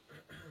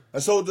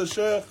 And so the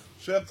Shaykh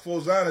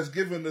Fawzaan has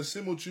given the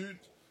similitude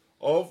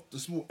of the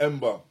small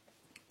ember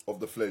of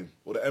the flame,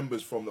 or the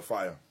embers from the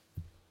fire.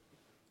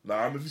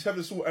 Now, if you have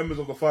the small embers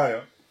of the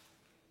fire,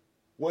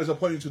 what is the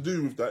point to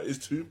do with that is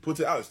to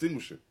put it out,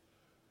 extinguish it.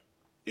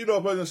 You know,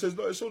 a person says,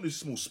 no, it's only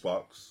small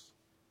sparks.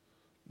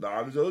 Nah,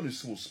 it's only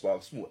small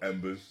sparks, small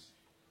embers.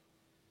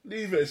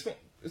 Leave it,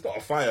 it's not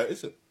a fire,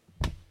 is it?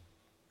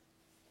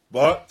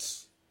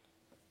 But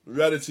the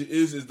reality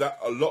is that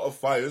a lot of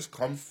fires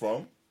come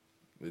from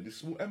these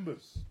small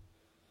embers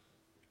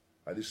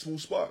and these small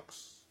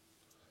sparks.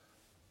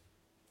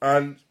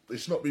 And it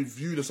should not be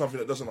viewed as something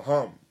that doesn't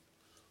harm.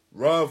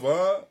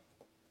 Rather,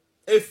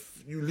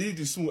 if you leave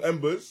these small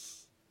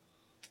embers,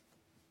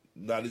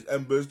 now these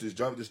embers, this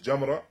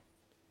jamra,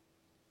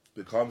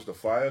 becomes the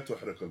fire to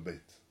tuhriq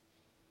al-bayt.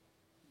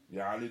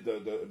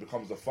 It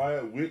becomes the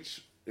fire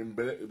which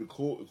it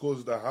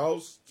causes the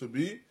house to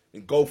be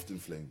engulfed in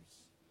flames.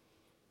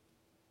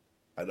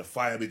 And the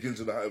fire begins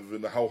in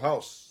the whole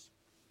house.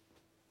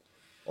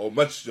 Or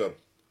masjid,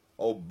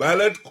 or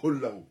balad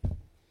kullahu.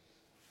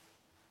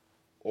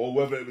 Or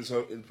whether it was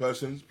in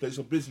person's place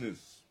of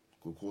business,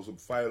 could cause a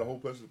fire the whole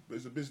person's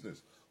place of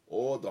business,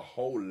 or the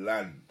whole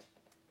land.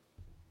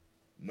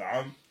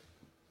 Naam.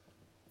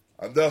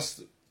 And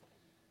thus,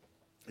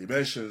 he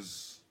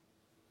mentions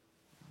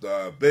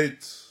the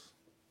bayt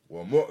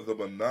wa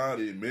mu'dhab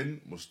an-nari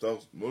min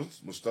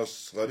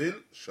mustasghar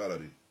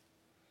al-sharari.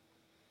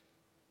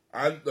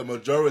 And the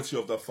majority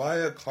of the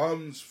fire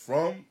comes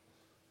from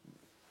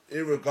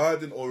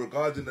regarding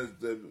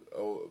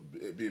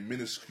it being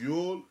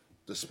minuscule,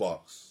 the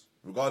sparks.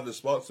 Regarding the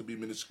sparks to be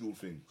minuscule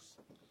things.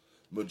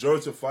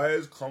 Majority of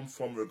fires come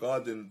from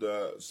regarding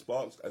the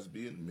sparks as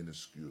being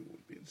minuscule,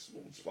 being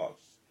small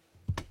sparks.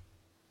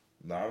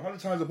 Now, how many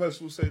times a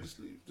person will say, just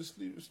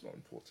leave, it's not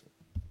important.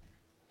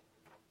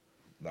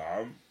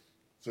 Now,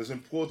 so it's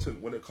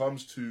important when it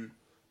comes to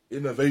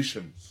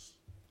innovations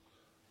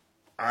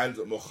and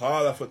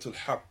mukhalafatul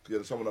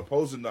al-haqq, someone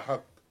opposing the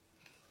haqq,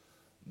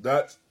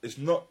 that it's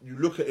not, you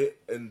look at it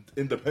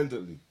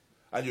independently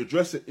and you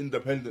address it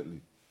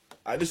independently.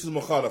 And this is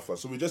mukhalafa,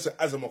 so we address it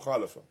as a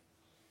mukhalafa,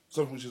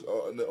 something which is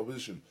in the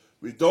opposition.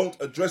 We don't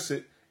address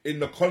it in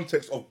the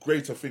context of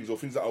greater things or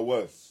things that are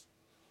worse.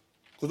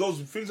 Because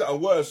those things that are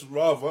worse,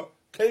 rather,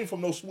 came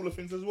from those smaller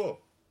things as well.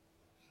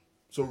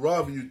 So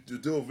rather you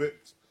deal with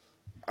it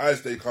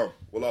as they come.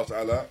 Wallahu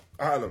ta'ala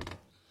a'lam.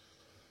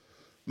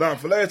 نعم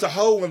فلا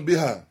يتهاون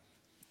بها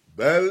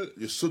بل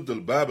يسد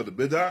الباب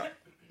البدع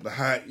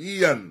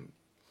نهائيا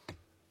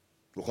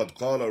وقد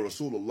قال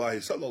رسول الله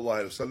صلى الله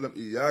عليه وسلم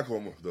إياك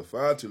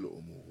ومحدثات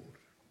الأمور.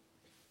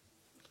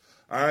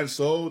 And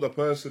so the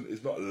person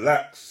is not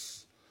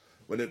lax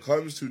when it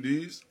comes to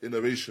these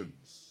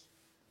innovations.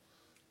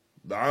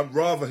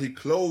 Rather, he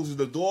closes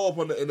the door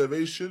upon the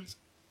innovations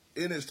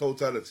in its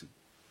totality.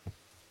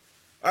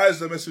 As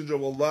the Messenger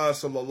of Allah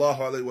sallallahu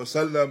alaihi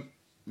wasallam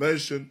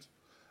mentioned,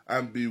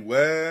 and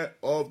beware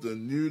of the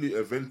newly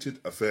invented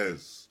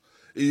affairs.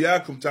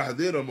 إياكم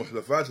تحذير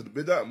محدثات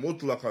البدع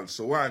مطلقا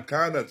سواء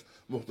كانت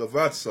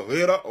محدثات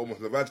صغيرة أو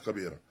محدثات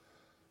كبيرة.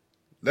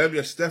 لم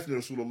يستثني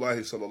رسول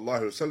الله صلى الله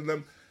عليه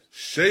وسلم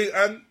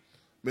شيئا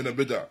من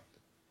البدع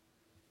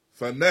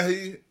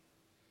فنهيه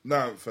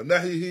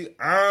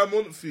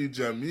عام في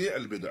جميع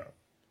البدع.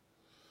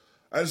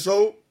 And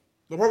so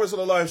the Prophet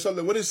صلى الله عليه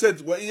وسلم, when he said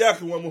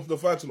وإياكم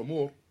ومحدثات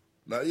الأمور,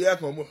 now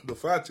إياكم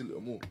ومحدثات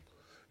الأمور,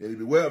 yani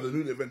beware of the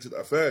newly invented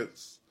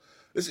affairs.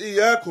 This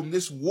إياكم,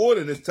 this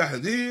warning, this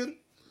تحذير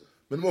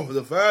من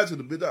محدثات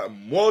البدع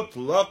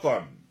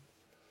مطلقا.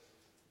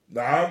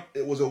 Now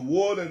it was a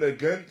warning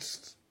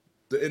against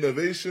the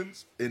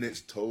innovations in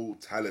its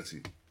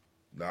totality.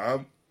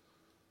 Now,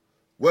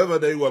 whether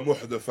they were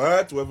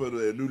muhdafat, whether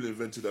they were newly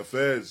invented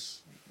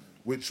affairs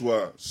which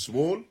were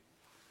small,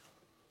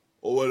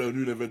 or whether they were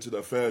newly invented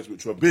affairs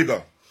which were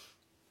bigger.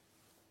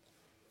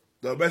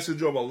 The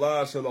Messenger of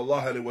Allah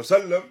sallallahu alaihi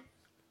wasallam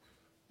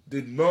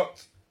did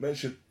not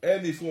mention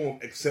any form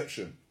of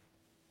exception.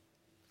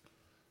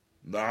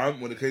 Naam,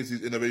 when it came to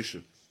these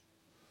innovations.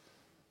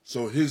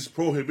 So his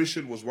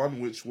prohibition was one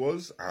which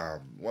was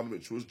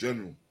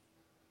general.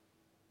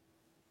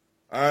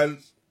 And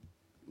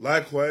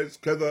likewise,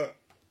 كذا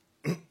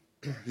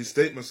his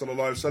statement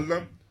sallallahu alaihi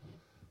wasallam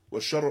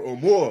was شر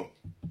أمور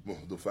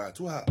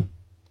محدثاتها.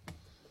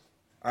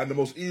 And the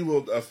most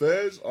evil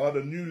affairs are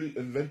the newly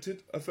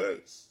invented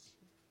affairs.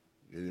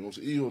 The most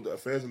evil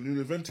affairs are the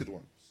newly invented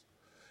ones.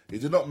 He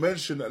did not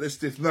mention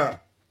الاستثناء.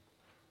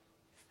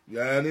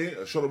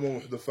 يعني شر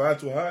أمور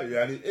محدثاتها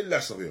يعني إلا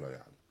صغيرة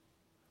يعني.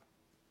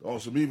 The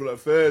most evil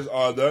affairs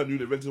are the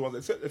newly invented ones,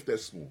 except if they're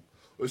small,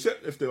 or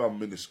except if they are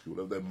minuscule,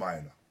 if they're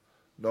minor.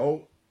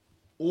 No,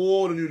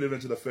 all the newly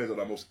invented affairs are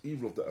the most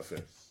evil of the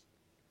affairs.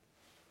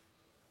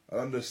 And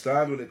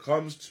understand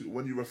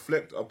when you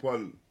reflect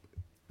upon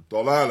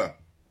dalala,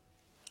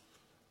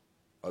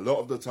 a lot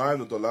of the time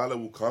the dalala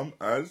will come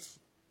as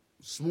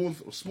small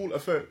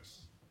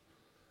affairs.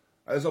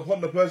 And it's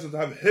upon the person to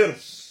have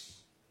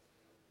hirs.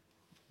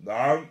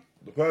 Now,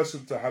 the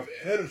person to have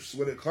hirs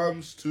when it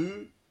comes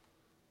to,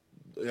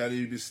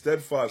 yani, be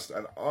steadfast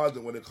and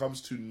ardent when it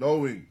comes to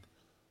knowing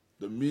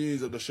the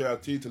means of the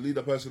shayateen to lead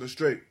a person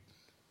astray.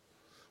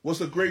 What's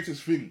the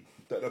greatest thing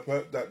that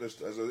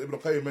as Ibn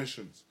Qayyim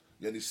mentions,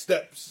 yani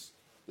steps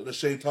that the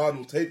shaitan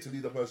will take to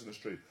lead a person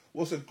astray?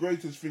 What's the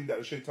greatest thing that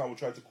the shaitan will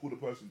try to call the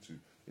person to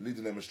in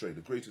leading them astray?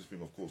 The greatest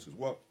thing, of course, is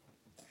what?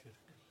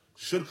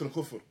 Shirk and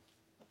kufr.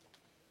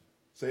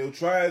 So he'll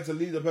try to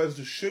lead the person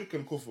to shirk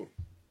and kufr,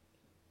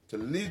 to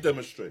lead them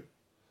astray.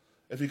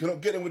 If he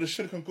cannot get them with the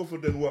shirk and kufr,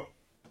 then what?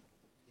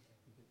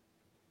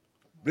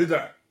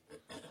 Bid'ah,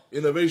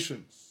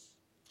 innovations.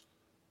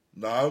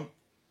 Now,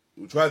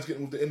 we'll try to get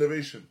them with the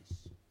innovations.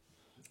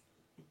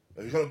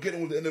 If you can't get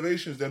them with the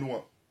innovations, then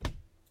what?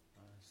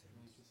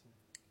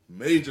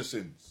 Major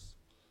sins.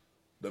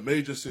 The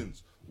major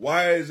sins.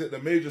 Why is it the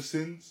major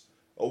sins?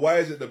 Or why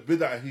is it the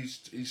bid'ah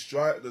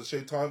the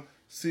shaitan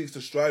seeks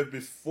to strive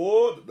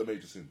before the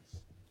major sins?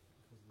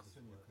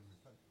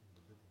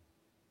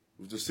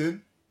 With the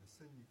sin? The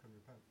sin you can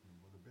repent from,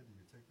 but the bid'ah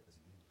you take it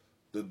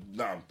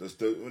as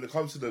deen. When it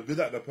comes to the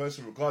bid'ah, the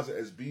person regards it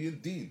as being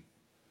deen.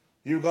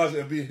 He regards it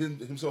as being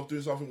himself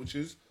doing something which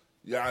is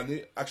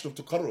action of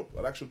taqarrub,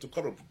 an action of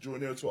taqarrub,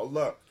 drawing near to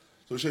Allah.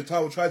 So the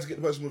shaitan will try to get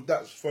the person with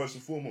that first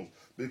and foremost,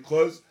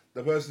 because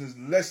the person is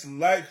less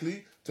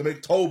likely to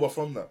make tawbah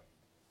from that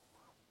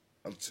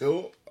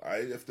until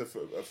if the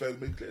affair is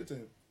made clear to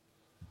him.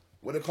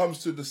 When it comes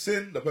to the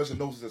sin, the person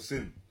knows it's a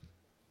sin.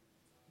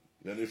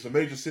 And if it's a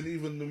major sin,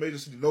 even the major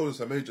sin, he knows it's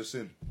a major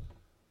sin.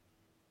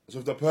 So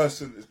if the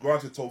person is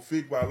granted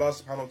tawfiq by Allah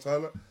subhanahu wa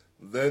ta'ala,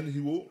 then he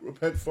will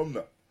repent from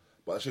that.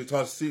 But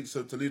shaitan seeks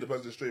to lead the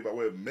person astray by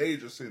way of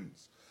major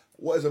sins.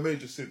 What is a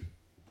major sin?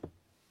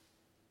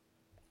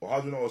 Or how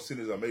do you know a sin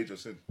is a major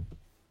sin?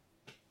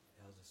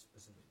 It has a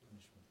specific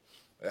punishment.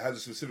 It has a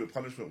specific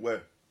punishment where?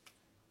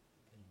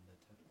 In the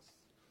text.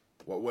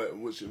 What? Where?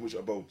 Which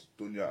abode?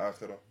 Dunya,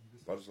 akhirah,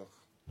 barzakh.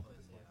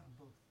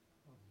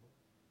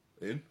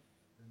 In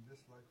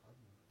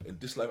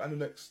this life and the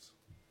next.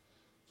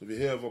 So if you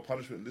hear of a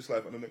punishment in this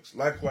life and the next,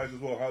 likewise as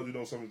well, how do you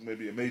know something may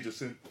be a major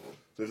sin?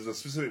 So if there's a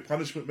specific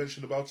punishment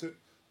mentioned about it,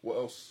 what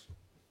else?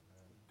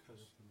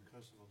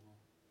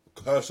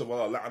 Curse of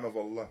Allah, la'an of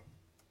Allah.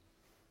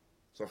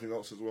 Something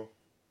else as well.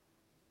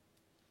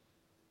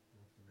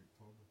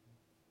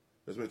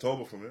 There's make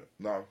tawbah from it.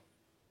 Now,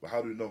 but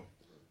how do we know?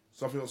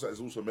 Something else that is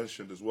also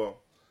mentioned as well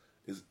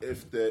is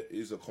if there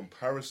is a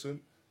comparison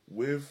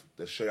with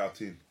the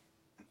shayateen.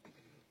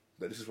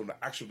 That this is from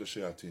the action of the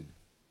shayateen.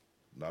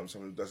 Now,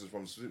 something that's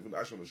from the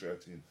action of the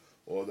shayateen,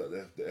 or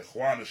the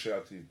ikhwan of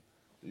shayateen.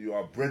 You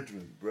are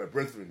brethren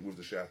with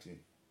the shayateen.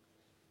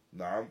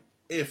 Now,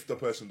 if the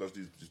person does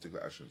these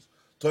particular actions.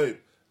 So,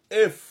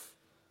 if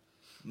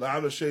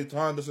the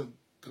shaitan isn't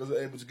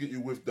able to get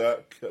you with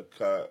the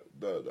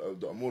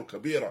amur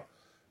kabira,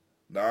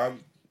 now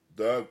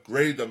the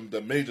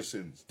major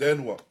sins,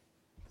 then what?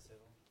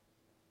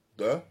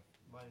 The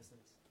Minor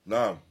sins.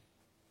 Now,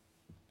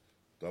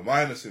 the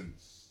minor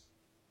sins.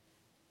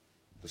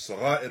 The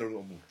sagha'ir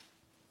al-umur.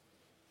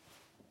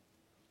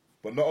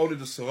 But not only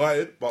the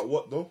Sarair, but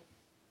what though?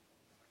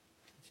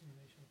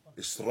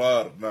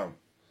 Israr, now.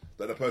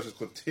 That the person is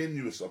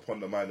continuous upon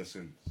the minor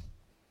sins.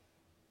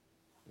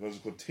 The person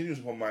is continuous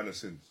upon minor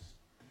sins.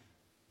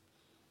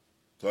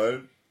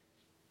 So,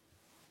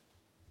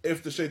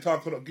 if the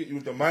shaitan cannot get you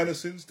with the minor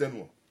sins, then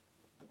what?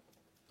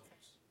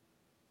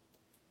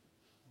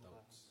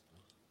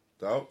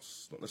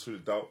 Doubts, not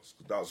necessarily doubts.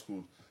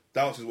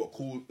 Doubts is what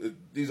causes.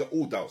 These are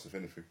all doubts, if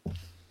anything,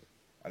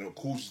 and what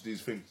causes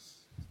these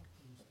things.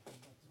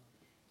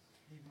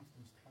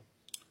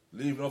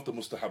 Leaving off the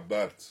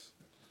mustahabbat,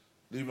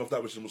 leaving off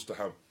that which is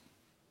mustahab,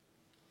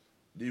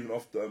 leaving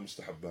off the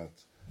mustahabbat.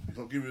 If you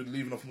don't give you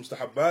leaving off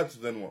mustahabbat,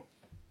 then what?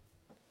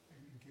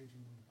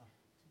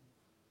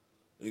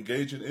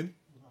 Engaging in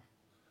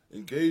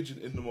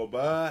the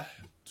mubah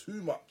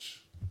too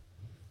much.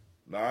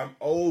 Now I'm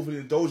overly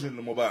indulging in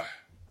the mubah.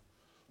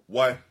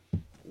 Why?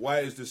 Why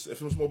is this?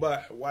 If it's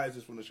mubah, why is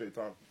this from the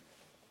shaitan?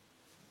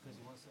 Because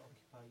he wants to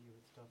occupy you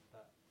with stuff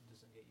that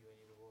doesn't get you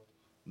any reward.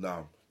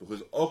 Now,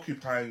 because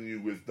occupying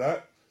you with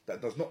that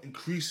does not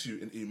increase you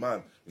in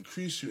iman,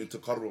 increase you in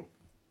taqarrub.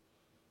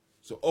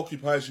 So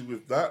occupies you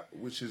with that,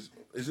 which it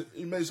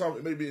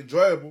may be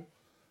enjoyable,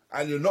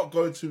 and you're not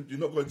going to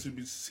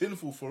be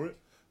sinful for it,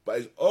 but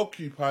it's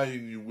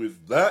occupying you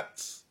with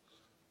that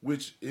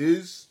which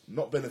is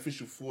not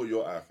beneficial for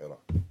your akhirah.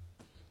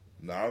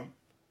 Now,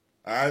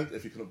 and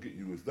if he cannot get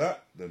you with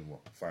that, then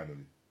what?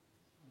 Finally,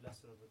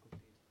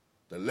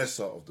 the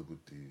lesser of the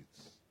good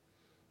deeds.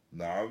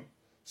 Now,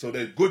 so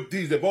they're good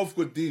deeds. They're both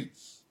good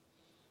deeds.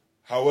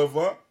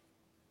 However,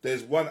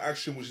 there's one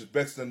action which is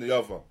better than the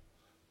other.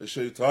 The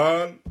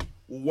shaitan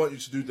will want you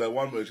to do that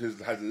one which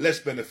has less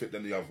benefit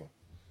than the other.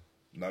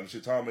 Now, the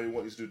shaitan may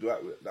want you to do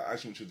that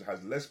action which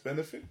has less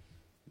benefit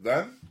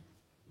than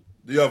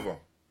the other.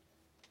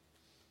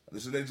 And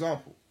this is an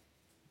example.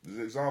 These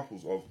are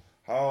examples of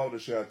how the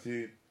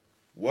shayateen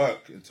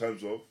work in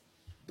terms of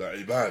the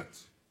ibad.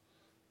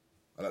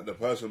 And that the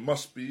person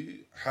must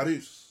be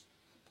haris.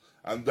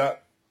 And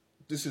that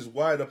this is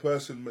why the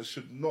person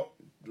should not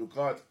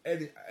regard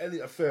any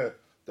affair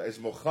that is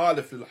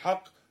mukhalif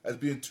lil-haq as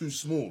being too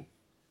small.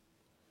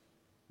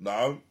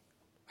 Now,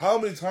 how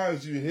many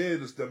times do you hear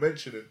this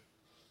mentioning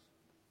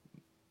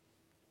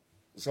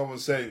someone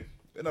saying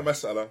in a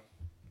mas'ala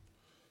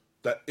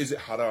that is it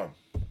haram?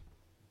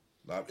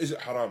 Now, is it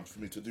haram for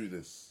me to do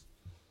this?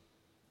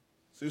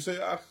 So you say,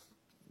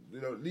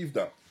 leave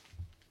that.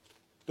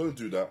 Don't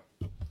do that.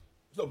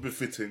 It's not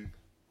befitting.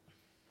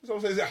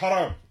 Someone says, is it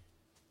haram?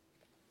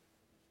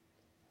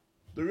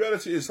 The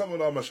reality is, some of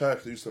our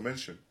mashayikh used to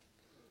mention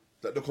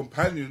that the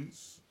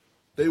companions,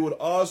 they would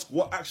ask,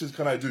 what actions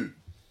can I do?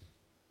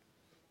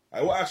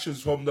 What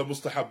actions from the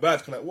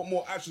mustahabbat what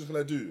more actions can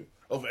I do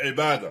of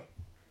ibadah?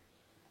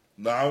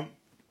 Now,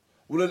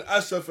 well, then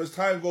asaf, as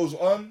time goes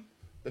on,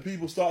 the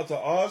people start to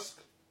ask,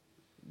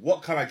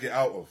 what can I get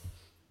out of?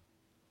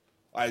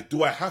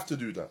 Do I have to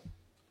do that?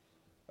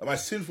 Am I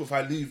sinful if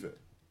I leave it?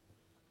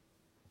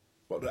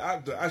 But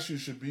the issue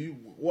should be,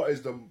 what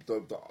is the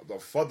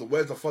fadl?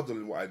 Where's the fadl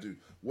in what I do?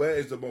 Where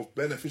is the most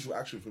beneficial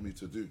action for me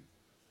to do?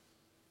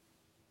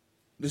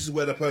 This is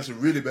where the person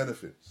really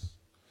benefits.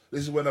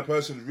 This is when the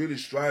person really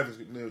strives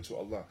to get nearer to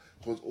Allah.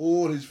 Because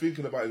all he's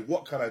thinking about is,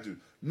 what can I do?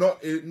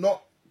 Not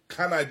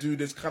can I do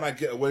this? Can I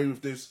get away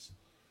with this?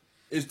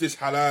 Is this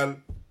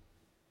halal?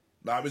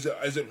 Now, is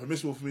it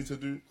permissible for me to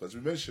do? As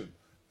we mentioned,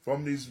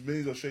 from these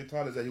means of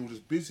shaitan is that he will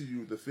just busy you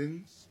with the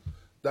things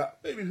that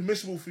may be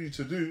permissible for you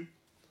to do,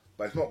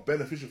 but it's not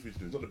beneficial for you to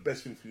do. It's not the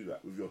best thing for you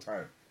with your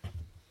time.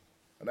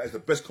 And that is the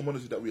best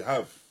commodity that we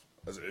have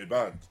as an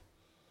ibad.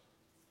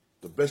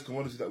 The best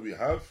commodity that we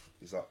have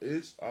is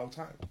our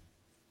time.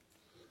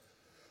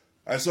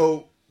 And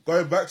so,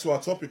 going back to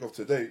our topic of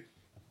today,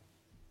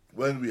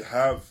 when we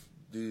have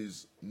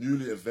these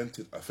newly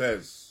invented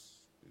affairs,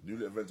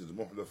 newly invented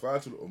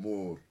muhdathatul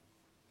umur,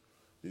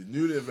 these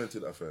newly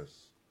invented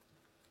affairs,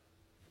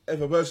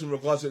 if a person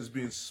regards it as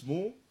being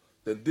small,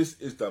 then this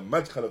is the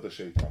madkhal of the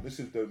shaitan. This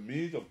is the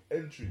means of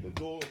entry, the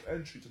door of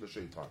entry to the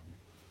shaitan,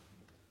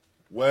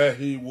 where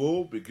he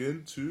will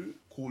begin to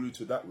call you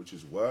to that which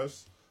is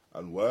worse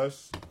and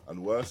worse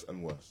and worse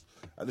and worse.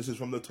 And this is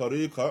from the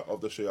tariqah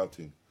of the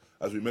shayateen,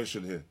 as we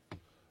mentioned here.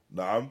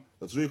 Naam,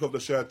 the tariqah of the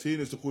shayateen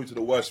is to call you to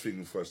the worst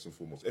thing first and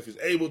foremost. If he's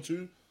able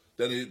to,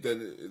 then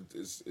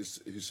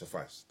he's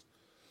sufficed.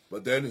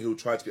 But then he'll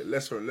try to get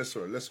lesser and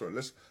lesser and lesser and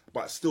less,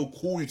 but still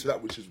call you to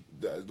that which is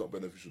not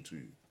beneficial to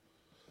you.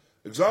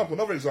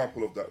 Another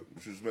example of that,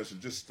 which was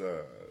mentioned just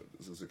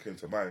as it came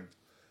to mind,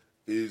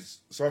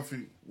 is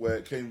something where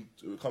it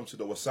comes to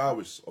the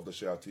wasawis of the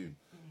shayateen,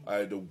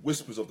 the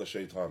whispers of the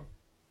shaitan.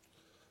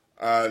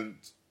 And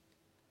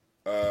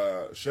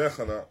Shaykh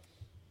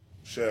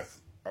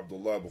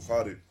Abdullah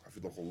Barbahaaree,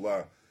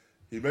 hafidhahullah,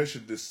 he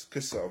mentioned this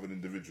qissa of an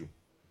individual.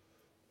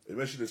 He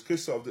mentioned this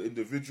qissa of the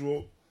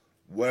individual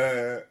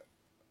where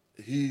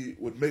he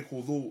would make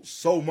wudu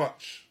so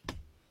much,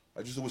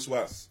 I just always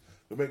was,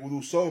 he would make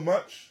wudu so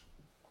much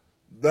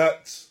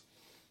that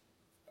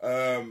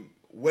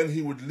when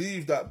he would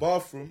leave that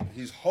bathroom,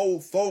 his whole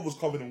thawb was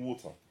covered in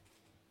water.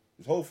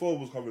 His whole floor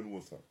was covered in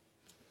water.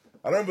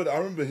 I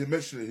remember he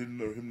mentioned it,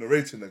 him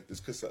narrating this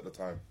kiss at the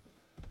time.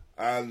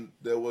 And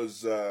there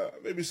was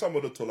maybe some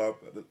of the tulab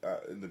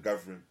in the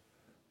gathering.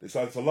 They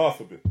started to laugh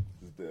a bit.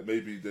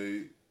 Maybe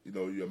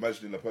you're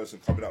imagining a person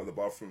coming out of the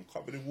bathroom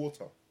covered in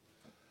water.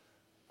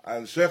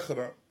 And Shaykh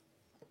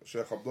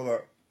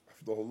Abdullah,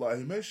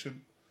 he mentioned,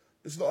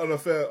 it's not an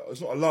affair,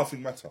 it's not a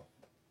laughing matter.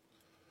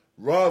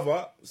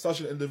 Rather,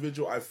 such an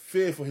individual, I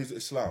fear for his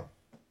Islam,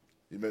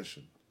 he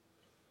mentioned.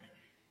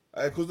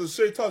 Because the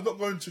shaitan is not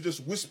going to just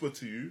whisper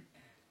to you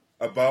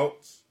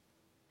about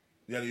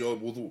your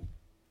wudu.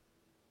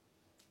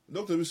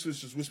 Not going to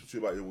just whisper to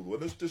you about your wudu.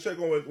 And the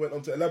shaitan went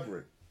on to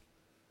elaborate.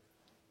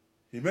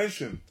 He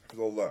mentioned,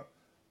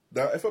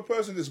 that if a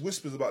person just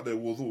whispers about their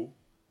wudu,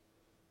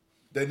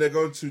 then they're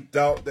going to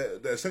doubt, they're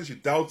essentially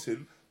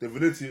doubting the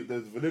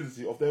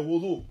validity of their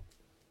wudu.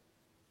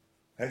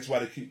 Hence why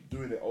they keep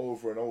doing it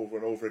over and over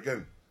and over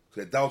again.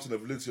 Because they're doubting the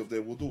validity of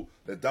their wudu.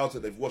 They're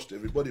doubting they've washed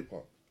every body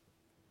part.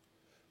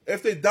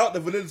 If they doubt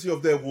the validity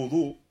of their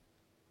wudu,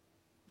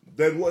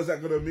 then what is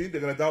that going to mean? They're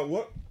going to doubt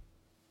what?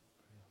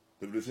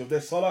 The validity of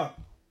their salah.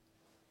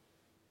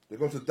 They're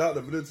going to doubt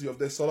the validity of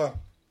their salah.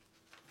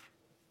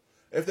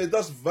 If they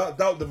just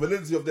doubt the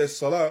validity of their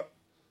salah,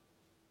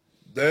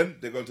 then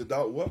they're going to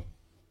doubt what?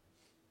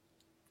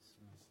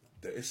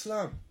 Their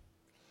Islam.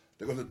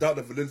 They're going to doubt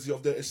the validity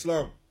of their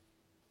Islam.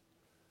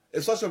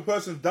 If such a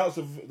person doubts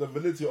the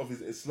validity of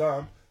his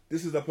Islam,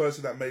 this is the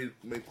person that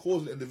may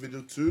cause an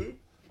individual to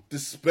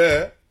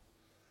despair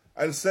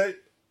and say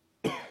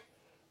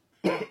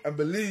and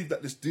believe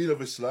that this deen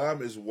of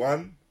Islam is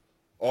one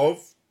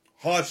of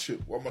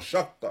hardship, wa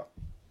mashaqqa,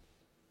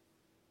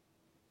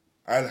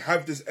 and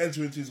have this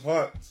enter into his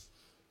heart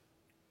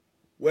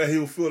where he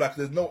will feel like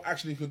there's no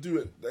action he can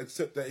do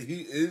except that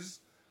he is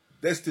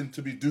destined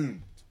to be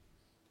doomed.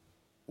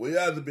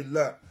 وَيَعْذُ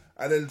بِاللَّهِ.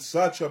 And then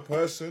such a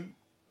person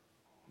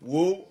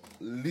will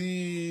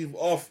leave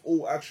off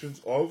all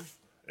actions of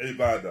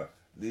ibadah,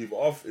 leave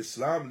off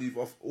Islam, leave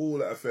off all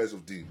the affairs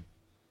of deen.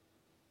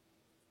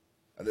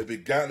 And it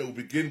will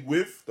begin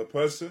with the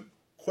person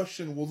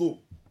questioning wudu.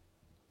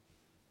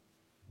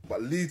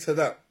 But lead to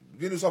that.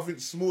 Begin with something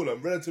smaller,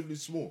 relatively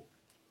small.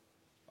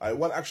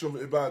 One action of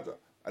ibadah,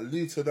 and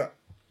lead to that.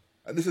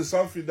 And this is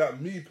something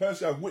that me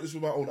personally I've witnessed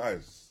with my own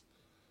eyes.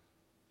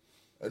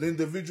 An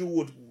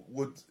individual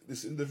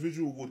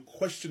would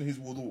question his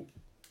wudu.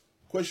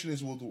 Question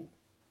his wudu.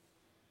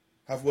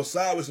 Have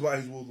wasawis about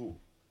his wudu.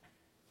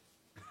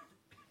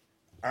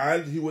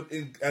 And he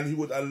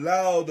would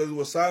allow the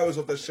wasawis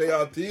of the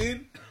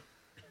shayateen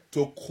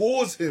to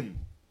cause him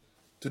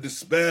to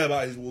despair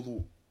about his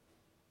wudu.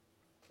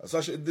 And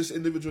such this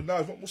individual now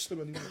is not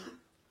Muslim anymore.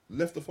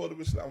 Left the fold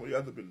of Islam.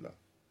 Billah.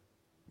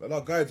 May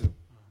Allah guide him.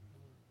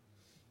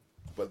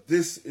 But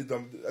this is,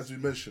 as we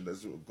mentioned,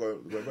 as we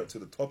go back to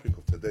the topic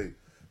of today,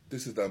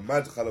 this is the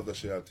madkhal of the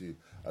shayateen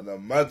and the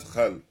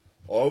madkhal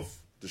of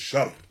the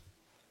shar.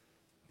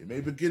 It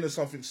may begin as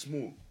something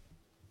small,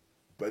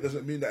 but it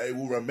doesn't mean that it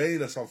will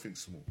remain as something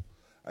small.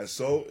 And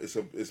so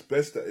it's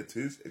best that it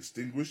is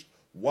extinguished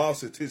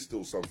whilst it is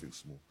still something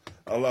small.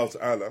 Allah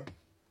Ta'ala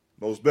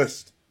knows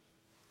best.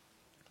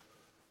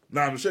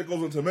 نعم الشيخ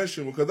goes on to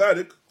mention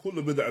وكذلك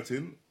كل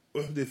بدعة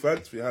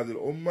أحدثت في هذه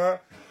الأمة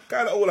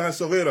كان أولها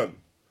صغيرا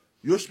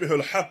يشبه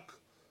الحق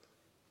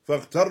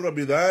فاغتر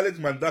بذلك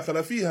من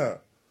دخل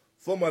فيها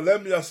ثم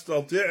لم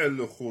يستطع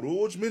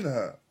الخروج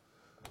منها.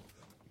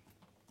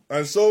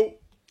 And so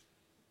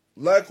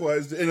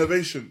likewise the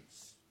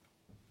innovations,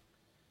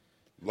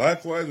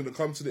 likewise when it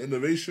comes to the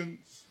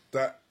innovations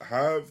that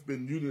have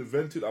been newly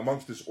invented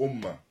amongst this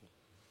ummah,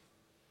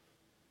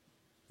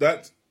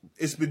 that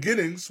its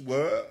beginnings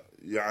were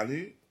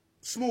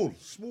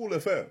small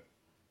affair,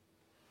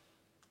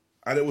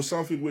 and it was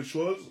something which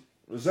was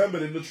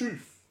resembling the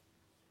truth.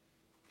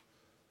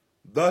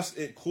 Thus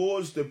it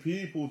caused the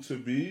people to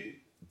be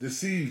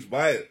deceived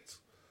by it.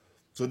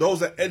 So those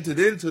that entered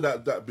into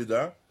that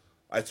bid'ah,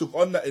 I took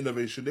on that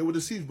innovation, they were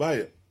deceived by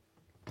it.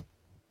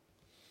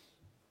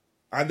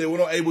 And they were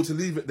not able to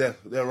leave it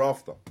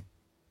thereafter.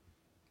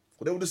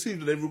 But they were deceived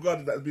and they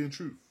regarded that as being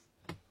truth.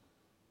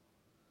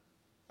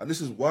 And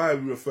this is why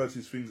we refer to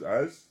these things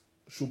as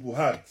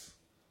shubuhat.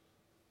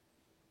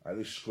 And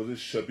it's because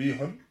it's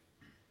shabihun,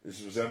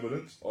 it's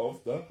resemblance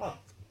of the haq.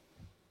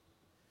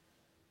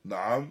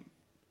 Na'am.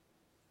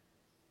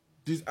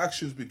 These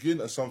actions begin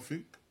as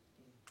something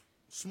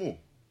small.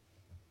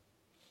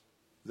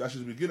 These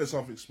actions begin as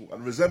something small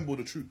and resemble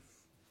the truth.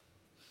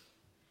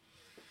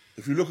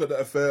 If you look at the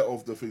affair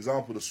of for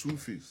example, the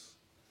Sufis,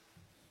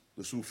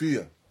 the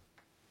Sufiya,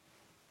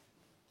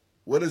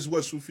 where does the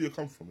word Sufiya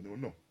come from?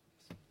 Anyone know?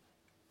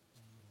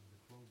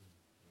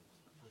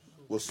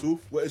 What's Suf?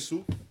 What is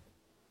Suf?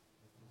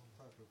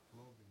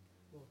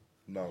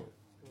 No,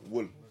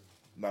 wool.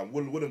 Now,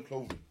 woolen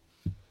clothing.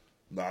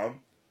 Now,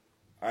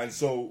 and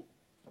so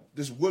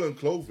this woolen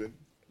clothing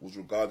was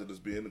regarded as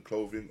being the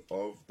clothing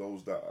of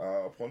those that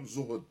are upon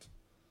zuhud.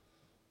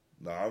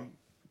 Now,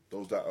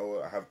 those that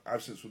have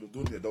absence from the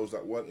dunya, those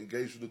that weren't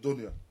engaged with the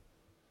dunya.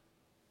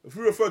 If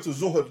we refer to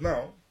zuhud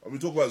now, and we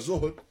talk about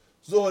zuhud,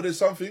 Zuhud is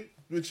something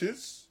which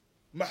is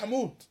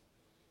mahmud.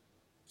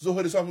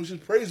 Zuhud is something which is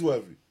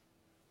praiseworthy.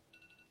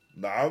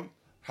 Naam.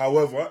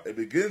 However, it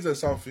begins as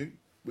something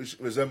which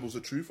resembles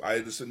the truth. I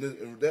understand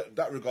in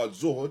that regard,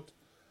 zuhud.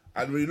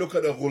 And when you look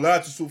at the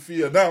ghulat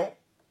Sufiya now,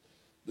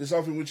 there's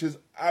something which is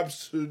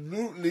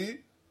absolutely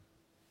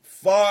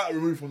far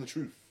removed from the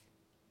truth.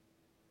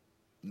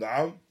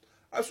 Naam.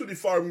 Absolutely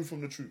far removed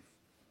from the truth.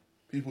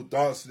 People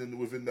dancing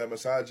within their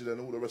masajid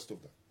and all the rest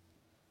of that.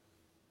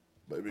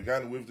 But it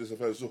began with this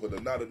affair of zuhud,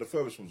 and now they're the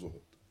furthest from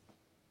zuhud.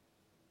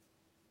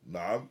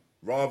 Naam.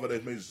 Rather,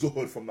 they've made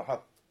zuhud from the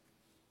haqq.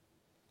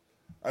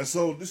 And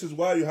so, this is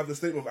why you have the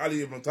statement of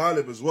Ali ibn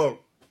Talib as well,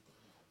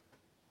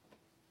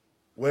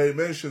 where he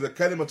mentions that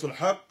kalimatul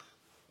haqq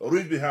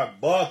urid biha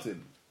batil.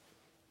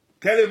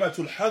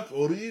 Kalimatul haqq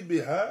urid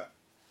biha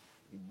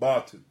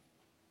batil.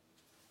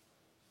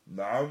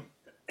 Naam.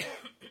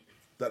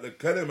 That the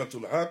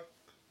kalimatul haqq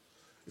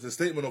is a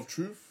statement of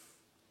truth.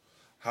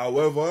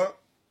 However,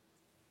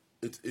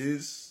 it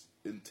is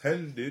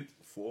intended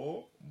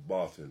for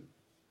batil.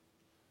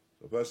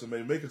 A person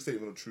may make a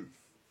statement of truth.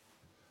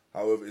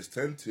 However, its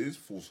intent is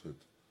falsehood.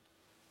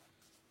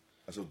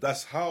 And so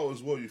that's how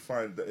as well you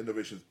find that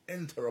innovations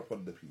enter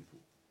upon the people.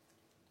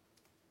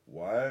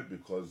 Why?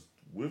 Because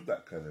with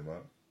that kalima,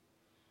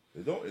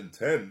 they don't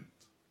intend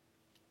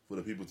for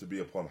the people to be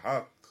upon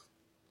haqq.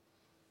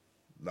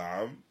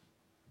 Naam.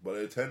 But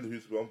they intend the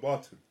people to be on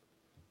batil.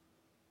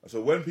 And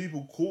so when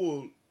people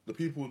call the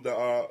people that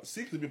are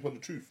seeking to be upon the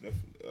truth,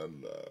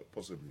 and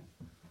possibly,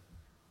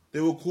 they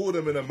will call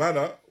them in a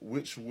manner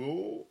which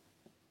will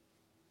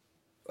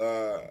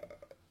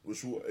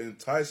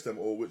entice them,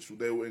 or which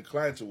they will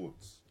incline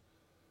towards.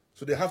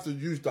 So they have to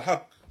use the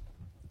haqq.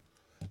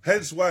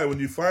 Hence why when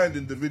you find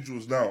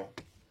individuals now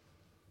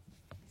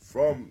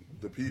from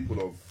the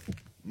people of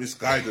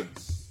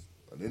misguidance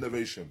and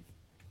innovation,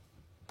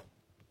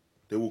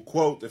 they will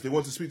quote, if they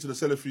want to speak to the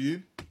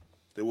Salafiyin,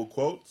 they will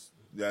quote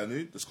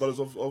the scholars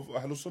of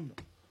Ahlul Sunnah.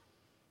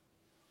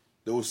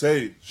 They will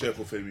say Shaykh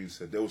Fawzaan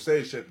said, they will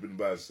say Shaykh bin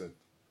Baz said,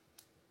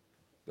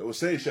 they will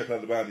say Shaykh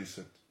Al-Albani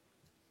said,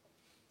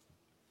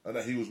 and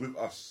that he was with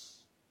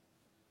us.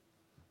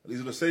 And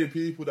these are the same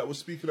people that were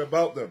speaking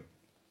about them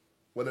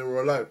when they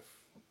were alive.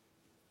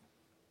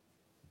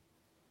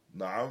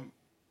 Naam.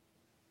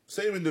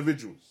 Same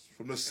individuals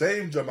from the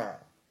same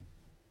Jama'ah.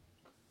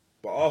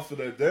 But after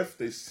their death,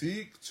 they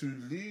seek to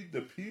lead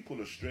the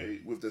people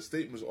astray with the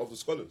statements of the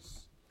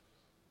scholars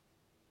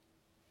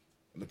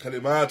and the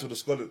kalimat of the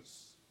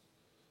scholars,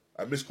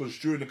 and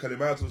misconstruing the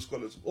kalimat of the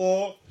scholars.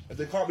 Or, if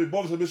they can't be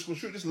bothered to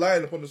misconstrue, just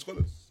lying upon the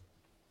scholars.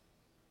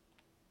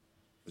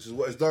 This is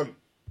what is done.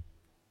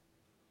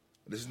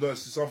 And this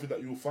is something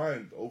that you will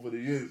find over the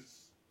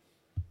years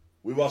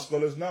with our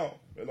scholars now.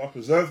 May Allah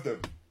preserve them.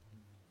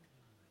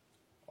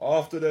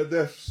 After their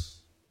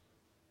deaths,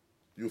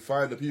 you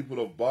find the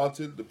people of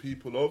batil, the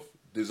people of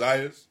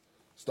desires,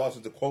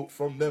 starting to quote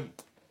from them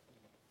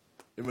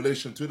in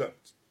relation to that.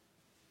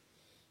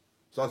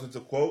 Starting to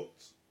quote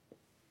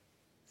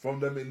from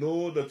them in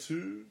order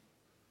to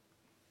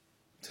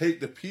take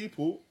the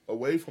people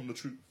away from the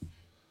truth.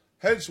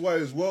 Hence why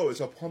as well it's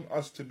upon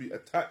us to be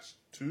attached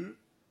to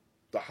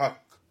the haqq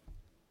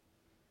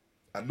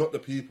and not the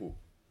people.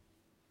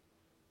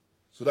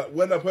 So that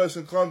when a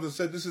person comes and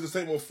says, this is the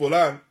statement of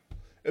Fulan,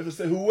 if they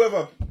say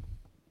whoever,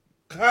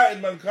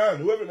 Kain man can,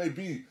 whoever it may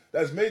be, that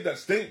has made that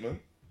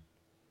statement,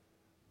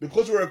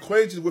 because we're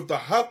acquainted with the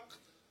haqq,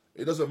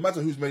 it doesn't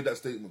matter who's made that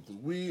statement,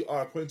 because we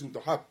are acquainted with the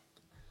haqq.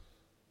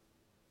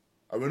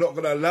 And we're not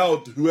going to allow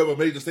whoever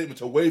made the statement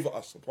to waver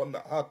us upon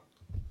that haqq.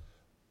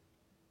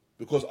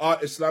 Because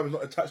our Islam is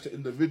not attached to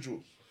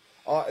individuals.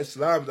 Our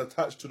Islam is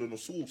attached to the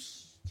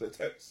nusus, to the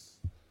texts,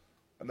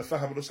 and the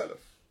faham of the salaf.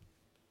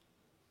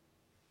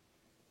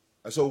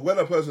 And so when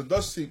a person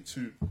does seek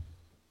to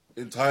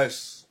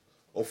entice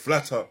or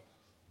flatter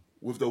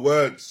with the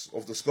words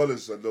of the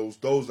scholars and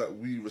those that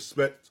we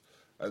respect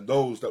and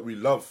those that we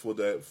love for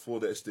their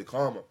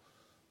istiqamah,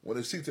 when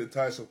they seek to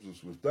entice us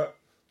with that,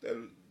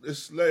 then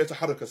it's la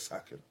yataharrak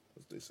as-sakin,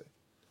 as they say.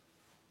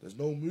 There's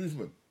no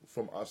movement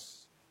from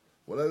us.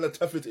 وَلَا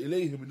نَلْتَفِتْ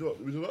إِلَيْهِمْ,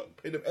 we do not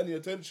pay them any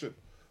attention.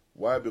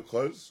 Why?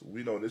 Because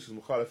we know this is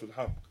mukhalif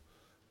al-haqq.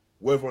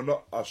 Whether or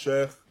not our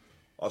shaykh,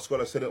 our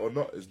scholar said it or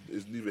not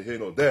is neither here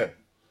nor there.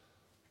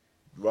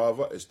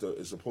 Rather, it's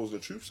opposed to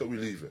the truth, so we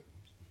leave it.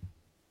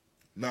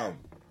 Now,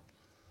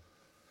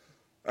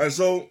 and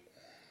so,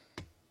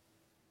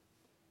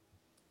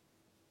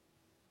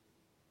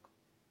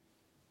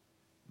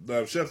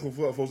 the Shaykh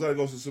Fawzaan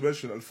goes to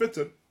mention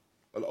الفتن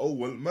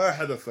الأول ما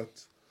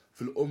حدثت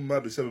في الأمة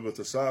بسبب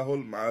التساهل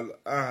مع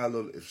أهل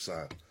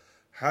الإفساد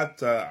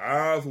حتى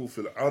عاثوا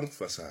في الأرض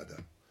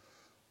فسادا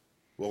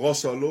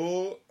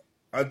وغسلوا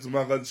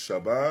أدمغ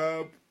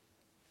الشباب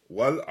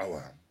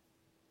والعوام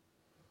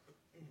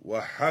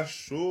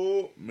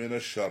وحشوا من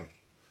الشر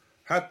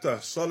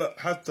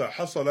حتى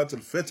حصلت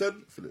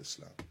الفتن في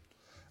الإسلام.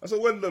 And so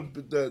when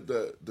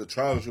the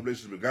trials and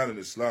tribulations began in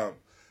Islam,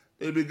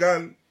 they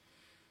began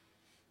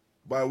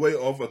by way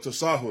of a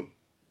tasahul.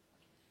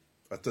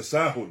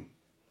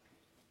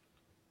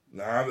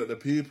 Now that the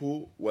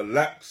people were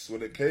lax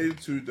when it came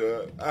to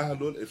the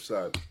Ahlul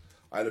Ifsad,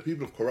 and the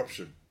people of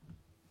corruption.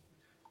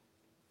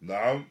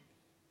 Now,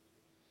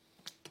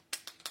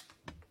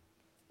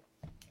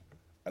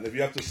 and if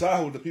you have to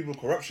sahel with the people of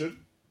corruption,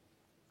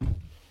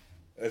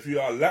 if you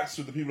are lax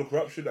with the people of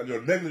corruption and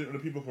you're negligent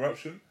with the people of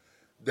corruption,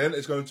 then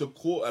it's going to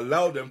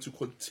allow them to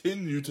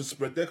continue to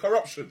spread their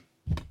corruption.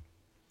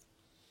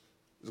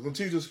 It's going to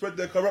continue to spread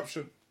their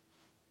corruption.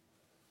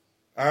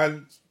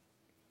 And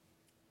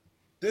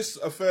this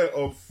affair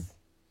of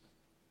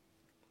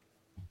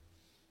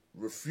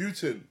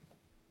refuting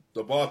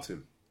the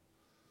batil,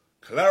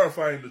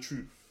 clarifying the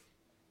truth,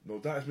 no,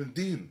 that has been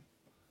deen.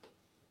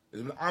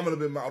 It's been amal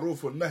bil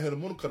ma'roof wa nahy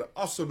al-munkar,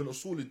 asl min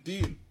usul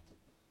al-deen.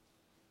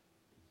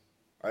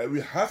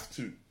 We have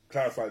to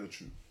clarify the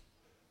truth.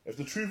 If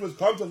the truth has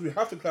come to us, we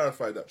have to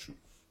clarify that truth.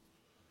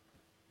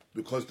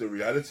 Because the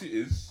reality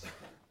is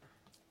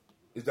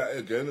that,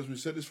 again, as we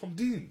said, it's from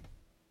deen.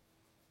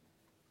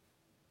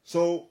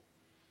 So,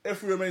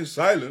 if we remain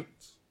silent,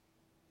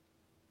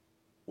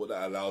 what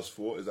that allows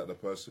for is that the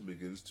person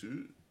begins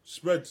to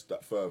spread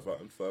that further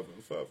and further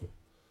and further.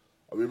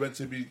 Are we meant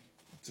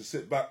to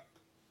sit back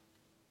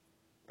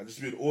and just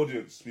be an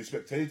audience, be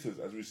spectators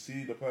as we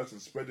see the person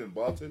spreading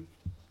batil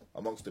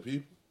amongst the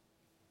people?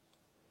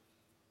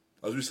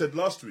 As we said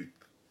last week,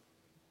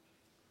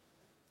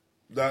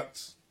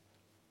 that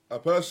a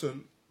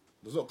person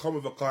does not come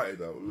with a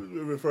qa'idah.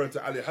 We're referring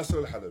to Ali Hassan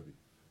al-Halabi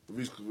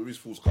with his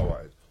false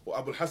qawaid, or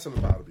Abu Hassan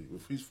al-Ma'arabi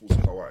with his false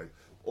qawaid,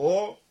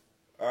 or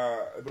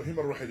Ibrahim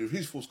al-Ruhayli with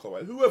his false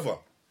qawaid, whoever.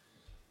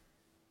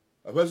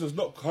 A person does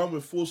not come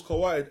with false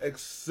qawaid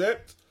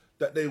except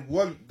that they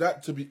want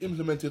that to be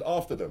implemented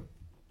after them.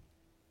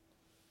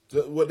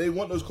 What they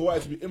want those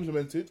qawaid to be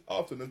implemented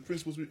after them,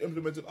 principles to be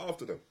implemented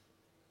after them.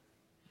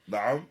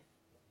 Now,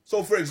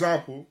 so for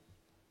example,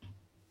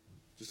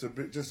 just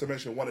to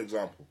mention one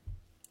example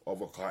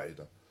of a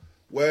qaida,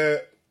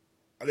 where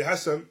Ali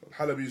Hassan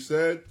al-Halabi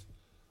said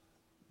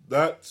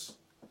that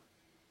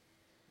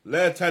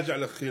لا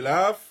تجعل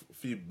الخلاف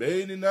في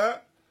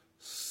بيننا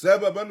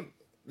سببا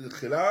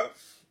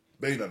للخلاف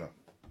بيننا،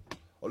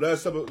 أو لا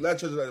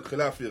تجعل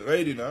الخلاف في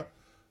غيرنا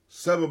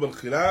سبب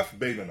الخلاف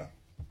بيننا.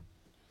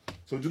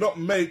 So do not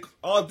make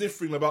our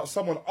differing about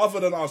someone other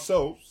than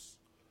ourselves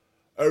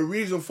a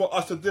reason for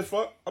us to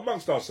differ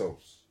amongst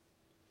ourselves.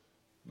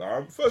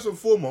 Now, first and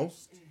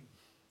foremost,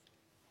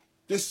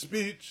 this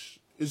speech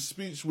is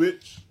speech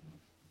which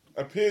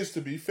appears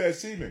to be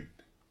fair-seeming.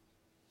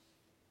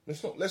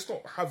 Let's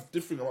not have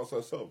differing amongst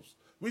ourselves.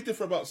 We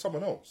differ about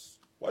someone else.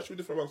 Why should we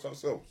differ amongst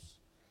ourselves?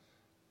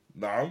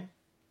 Now,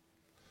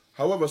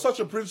 however, such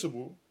a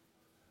principle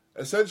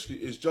essentially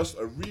is just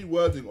a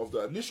rewording of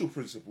the initial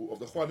principle of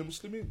the Ikhwan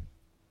Muslimin.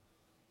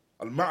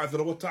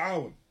 Al-Ma'adhara wa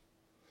Ta'awan.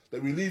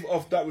 That we leave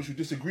off that which we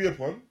disagree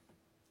upon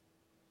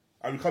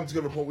and we come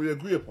together upon what we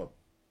agree upon.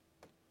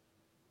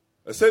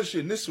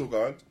 Essentially, in this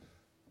regard,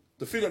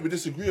 the thing that we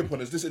disagree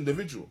upon is this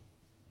individual.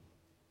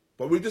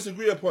 But we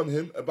disagree upon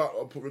him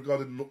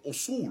regarding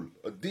usul,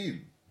 a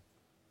deen.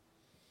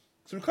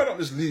 So we cannot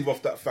just leave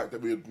off that fact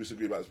that we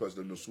disagree about this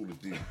person in usul, a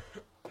deen.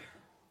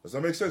 Does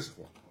that make sense?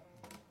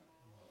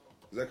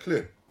 Is that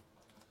clear?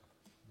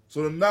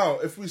 So now,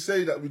 if we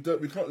say that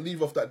we can't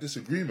leave off that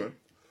disagreement,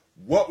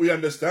 what we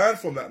understand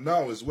from that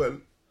now as well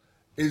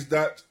is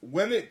that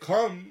when it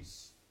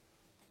comes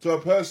to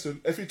a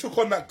person, if he took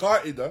on that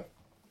qa'idah,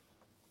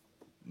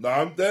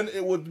 then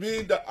it would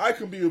mean that I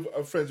can be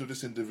friends with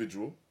this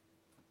individual.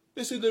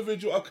 This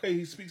individual, okay,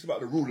 he speaks about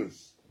the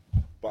rulers,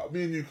 but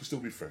me and you can still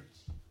be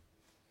friends.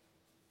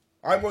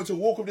 I'm going to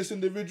walk with this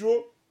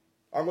individual.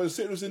 I'm going to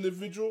sit with this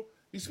individual.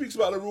 He speaks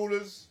about the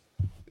rulers.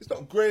 It's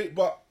not great,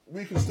 but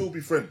we can still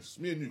be friends.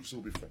 Me and you can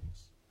still be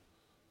friends.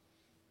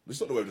 This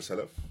is not the way of the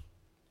Salaf.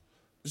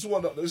 This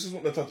is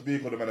not the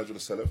tatbiq of the manhaj of the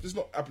Salaf. This is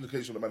not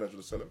application of the manhaj of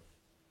the Salaf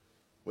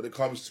when it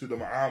comes to the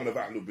ma'amala of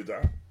Ahlul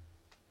Bid'ah.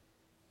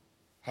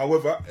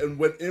 However, and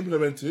when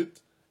implemented,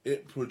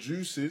 it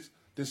produces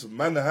this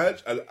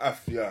manhaj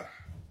al-afyah.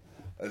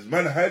 As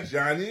manhaj,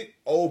 yani,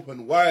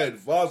 open, wide,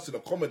 vast, and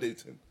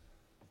accommodating.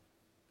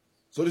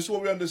 So this is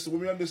what we understand.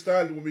 When we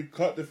understand, when we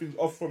cut the things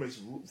off from its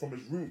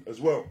root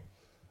as well,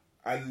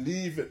 and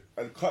leave it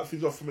and cut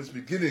things off from its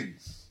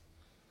beginnings,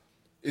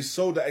 is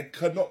so that it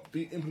cannot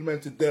be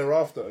implemented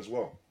thereafter as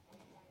well.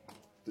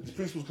 The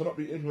principles cannot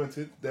be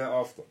implemented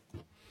thereafter.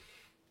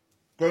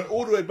 Going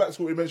all the way back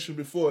to what we mentioned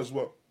before as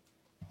well,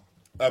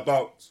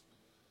 about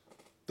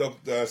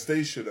the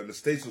station and the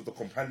status of the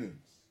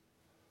companions,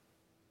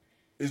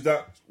 is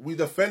that we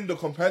defend the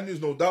companions,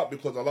 no doubt,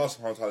 because Allah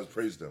subhanahu wa ta'ala has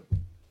praised them.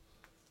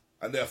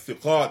 And they are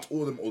thiqat,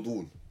 all them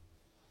udul.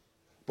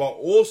 But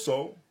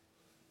also,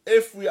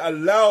 if we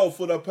allow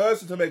for the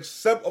person to make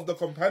sab of the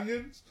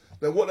companions,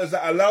 then what does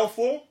that allow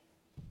for?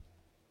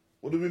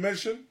 What did we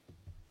mention?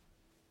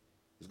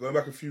 It's going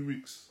back a few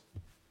weeks.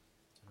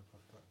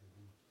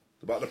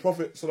 About the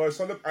Prophet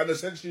ﷺ, and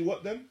essentially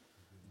what then?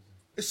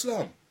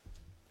 Islam.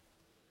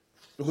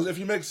 Because if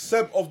you make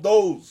sab of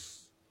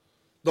those,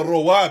 the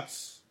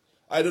rawats,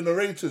 the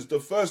narrators, the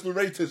first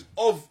narrators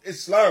of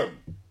Islam,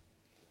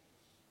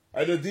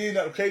 and the deen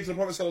that came to the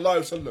Prophet sallallahu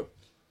alaihi wasallam.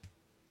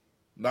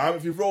 Now,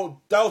 if you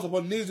throw doubt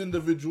upon these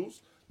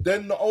individuals,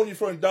 then not only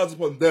throwing doubt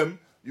upon them,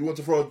 you want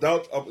to throw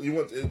doubt up.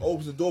 It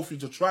opens the door for you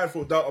to try and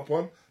throw doubt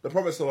upon the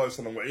Prophet sallallahu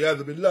alaihi wasallam.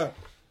 Wa'iyadhu billah.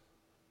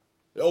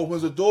 It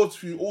opens the door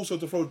for you also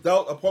to throw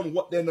doubt upon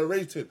what they're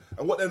narrating,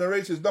 and what they're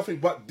narrating is nothing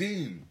but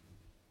deen.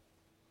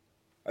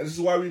 And this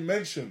is why we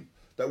mention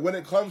that when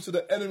it comes to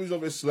the enemies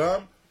of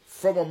Islam,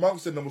 from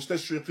amongst them, the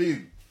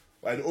mustashriqeen,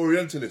 like the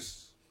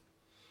Orientalists,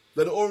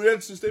 that the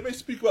Orientalists, they may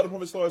speak about the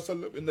Prophet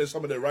ﷺ in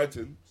some of their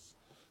writings.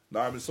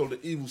 Now, I mean, so the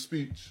evil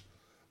speech.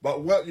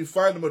 But what you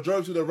find the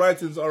majority of the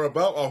writings are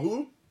about are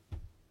who?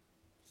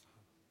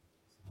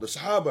 The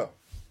Sahaba,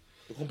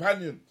 the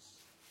companions.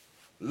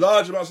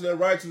 Large amounts of their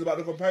writings about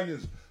the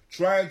companions,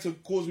 trying to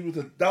cause people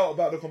to doubt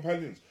about the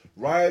companions.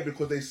 Right?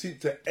 Because they seek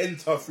to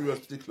enter through a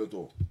particular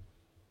door.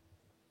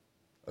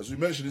 As we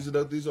mentioned,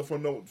 these are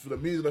from the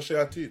means of the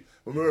shayateen.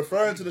 When we're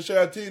referring to the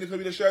shayateen, it can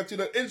be the shayateen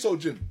that insult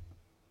jinn.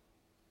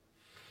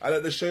 And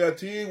that the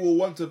shayateen will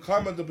want to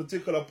come into a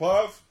particular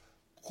path,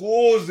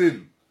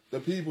 causing the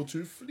people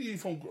to flee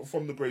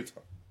from the greater.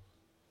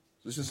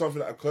 This is something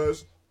that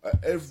occurs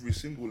at every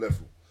single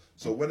level.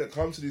 So when it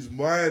comes to these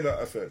minor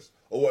affairs,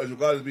 or what is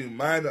regarded as being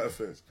minor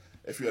affairs,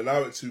 if you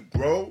allow it to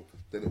grow,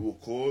 then it will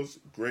cause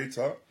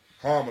greater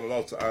harm, and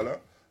Allah Ta'ala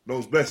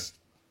knows best.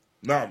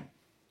 Now,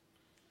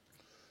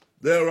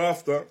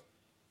 thereafter,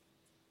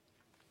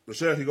 the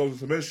Shaykh, he goes on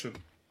to mention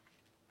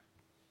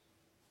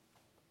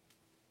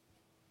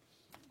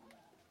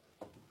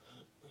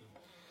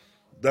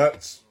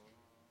that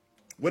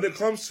when it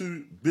comes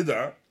to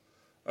bid'ah,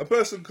 a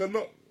person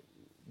cannot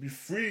be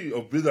free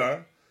of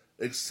bid'ah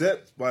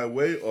except by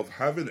way of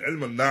having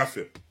ilm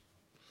al-nafi'.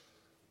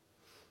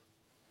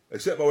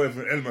 Except by way of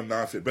ilm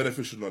al-nafi',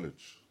 beneficial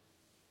knowledge.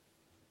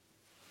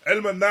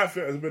 Ilm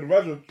al-nafi' has been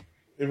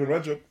Ibn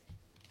Rajab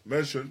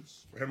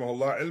mentions,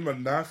 rahimahullah, ilm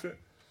al-nafi'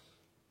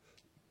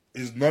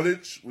 is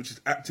knowledge which is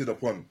acted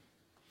upon.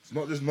 It's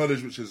not just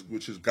knowledge which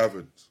is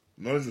gathered.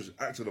 Knowledge which is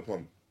acted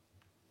upon.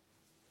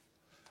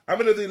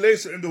 أما الذي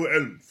ليس عنده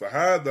علم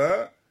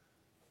فهذا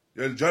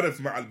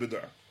ينجرف مع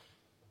البدعة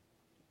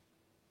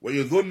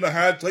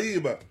ويظنها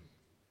طيبة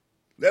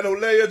لأنه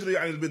لا يدري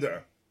عن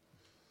البدعة.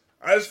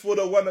 As for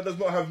the one that does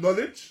not have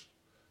knowledge,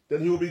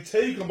 then he will be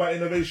taken by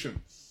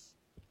innovations.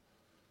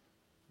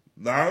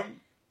 Now,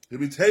 he'll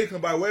be taken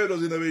by way of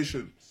those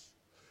innovations.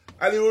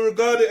 And he will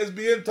regard it as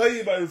being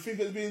tayyibah, he will think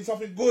it as being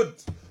something good.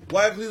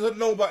 Why? Because he doesn't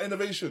know about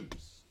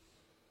innovations.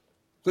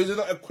 Because he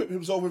does not equip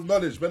himself with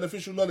knowledge,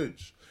 beneficial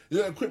knowledge. He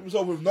doesn't equip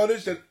himself with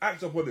knowledge, then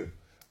act upon it.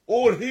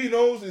 All he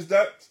knows is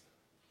that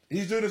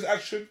he's doing this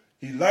action,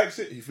 he likes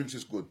it, he thinks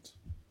it's good.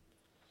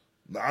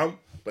 Naam,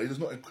 but he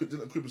doesn't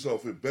equip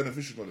himself with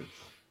beneficial knowledge.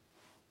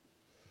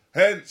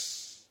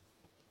 Hence,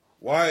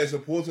 why it's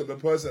important the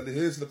person that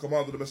adheres to the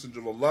command of the Messenger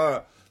of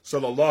Allah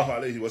sallallahu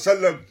alayhi wa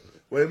sallam,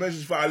 where he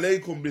mentions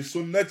فَعَلَيْكُمْ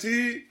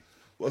بِسُنَّتِي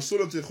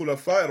وَسُنَّةِ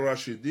الْخُلَفَاءِ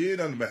الرَّاشِدِينَ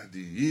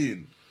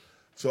الْمَهْدِيِّينَ.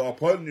 So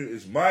upon you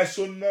is my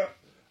sunnah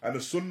and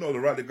the sunnah of the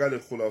rightly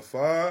guided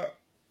khulafa,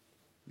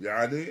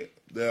 يعني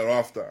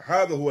thereafter.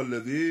 هذا هو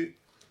الذي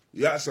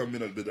يأسم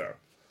من البدع.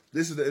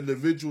 This is the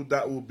individual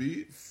that will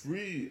be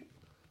free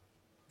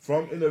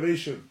from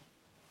innovation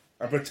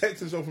and protect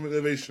himself from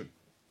innovation.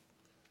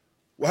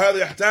 وهذا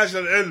يحتاج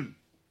للعلم.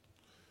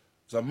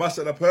 So must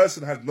that a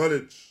person has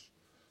knowledge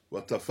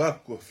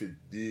وتفقه في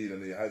الدين,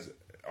 and he has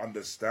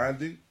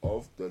understanding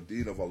of the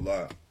deen of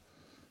Allah.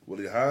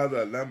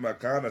 ولهذا لما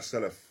كان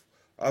السلف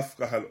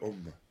أفقه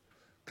الأمة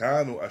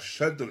كانوا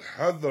أشد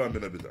الحذر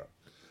من البدع.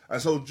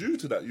 And so due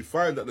to that, you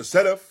find that the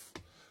Salaf,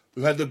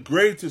 who had the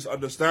greatest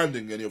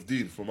understanding of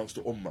deen from amongst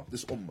the ummah,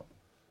 this ummah.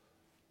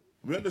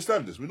 We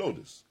understand this, we know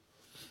this.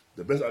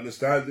 The best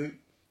understanding,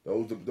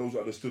 those who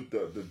understood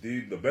the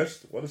deen the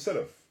best, were the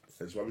Salaf.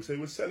 That's why we say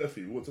we're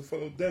Salafi, we want to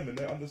follow them in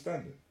their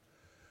understanding.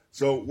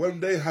 So when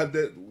they had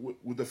that,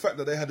 with the fact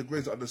that they had the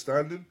greatest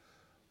understanding,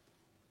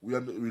 we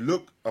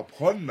look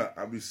upon that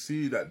and we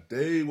see that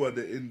they were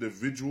the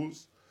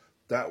individuals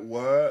that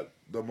were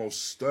the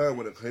most stern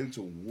when it came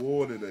to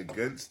warning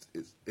against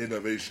its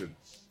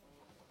innovations.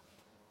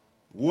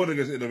 Warning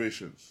against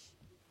innovations.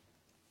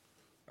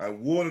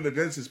 And warning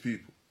against his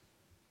people.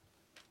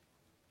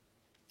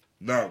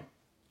 Now,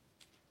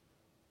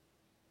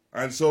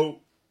 and so,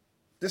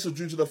 this was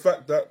due to the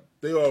fact that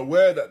they are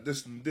aware that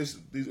these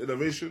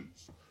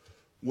innovations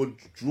would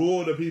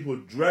draw the people,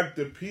 drag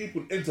the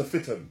people into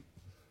fitan.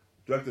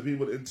 Drag the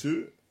people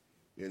into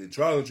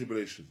trials and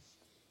tribulations.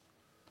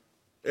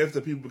 If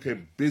the people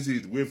became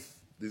busied with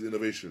these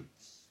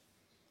innovations.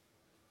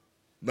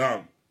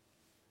 Now,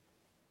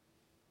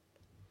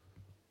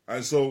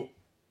 and so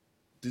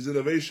these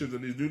innovations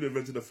and these newly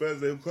invented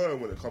affairs, they occur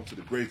when it comes to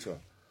the greater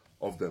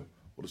of them,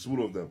 or the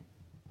smaller of them.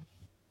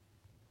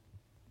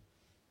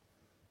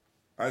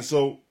 And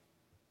so,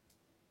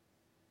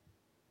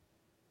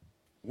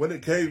 when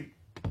it came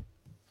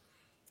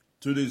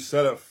to these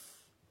Salaf,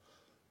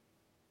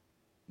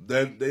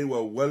 then they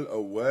were well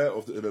aware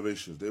of the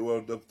innovations. They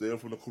were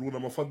from the Quruna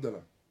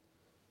Mufaddala.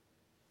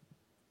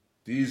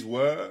 These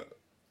were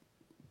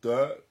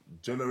the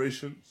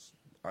generations,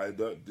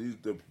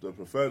 the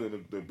preferred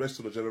and the best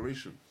of the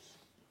generations.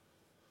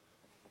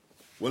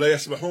 وَلَا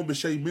يَسْمَحُونَ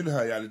بِشَيْءٍ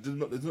مِنْهَا, يعني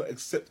they did not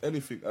accept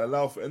anything,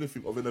 allow for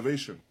anything of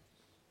innovation.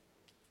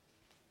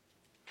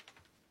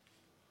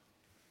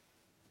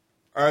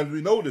 And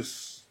we know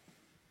this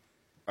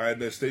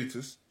and their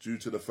status due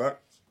to the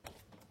fact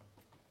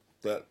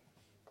that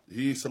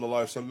he,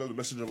 sallallahu alayhi wa sallam, the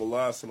Messenger of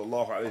Allah,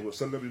 sallallahu alayhi wa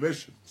sallam, he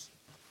mentions,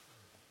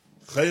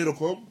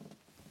 خَيْرُكُمْ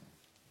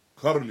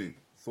قَرْنِي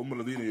ثُمَّ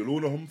الَّذِينَ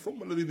يَلُونَهُمْ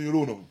ثُمَّ الَّذِينَ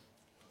يَلُونَهُمْ.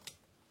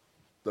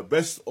 The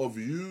best of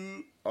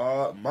you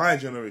are my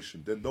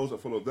generation, then those that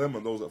follow them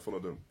and those that follow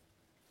them.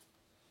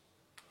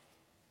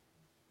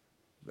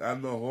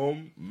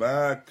 لأنهم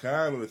ما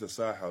كانوا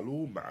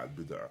يتساهلون مع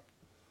البدع.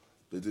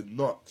 They did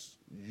not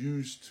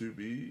used to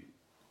be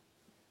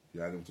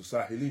يعني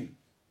متساهلين.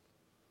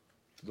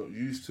 Not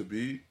used to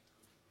be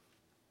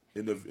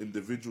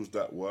individuals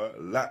that were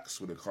lax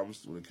when it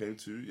came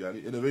to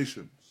يعني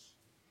innovations.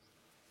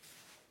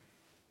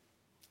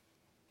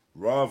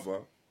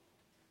 Rather,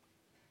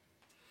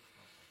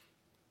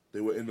 they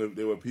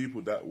were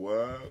people that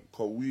were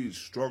qawi,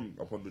 strong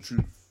upon the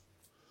truth,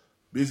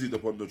 busied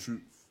upon the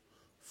truth,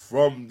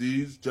 from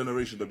these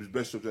generations, the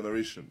best of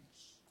generations.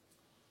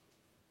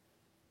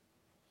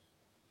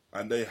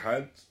 And they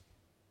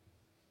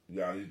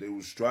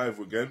would strive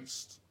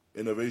against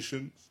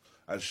innovations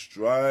and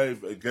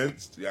strive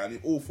against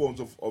all forms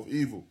of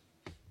evil.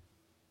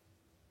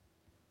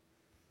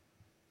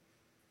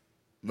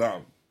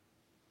 Now,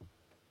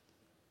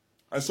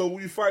 and so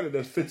we find that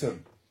there's fitan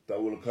that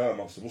will occur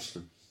amongst the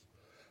Muslims.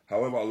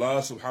 However,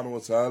 Allah subhanahu wa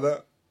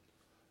ta'ala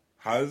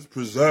has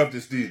preserved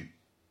His deen.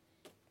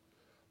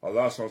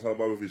 Allah subhanahu wa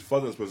ta'ala, with His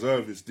fadl, has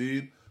preserved His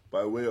deen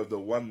by way of the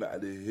one that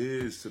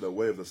adheres to the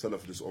way of the Salaf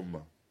of this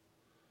ummah.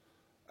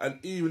 And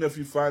even if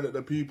you find that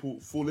the people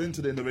fall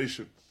into the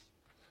innovations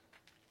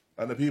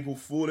and the people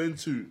fall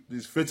into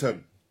these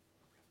fitan,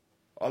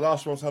 Allah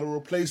subhanahu wa ta'ala will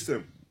replace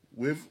them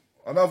with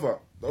another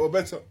that were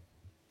better.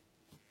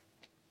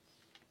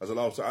 As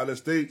Allah ta'ala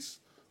states,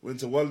 وَإِن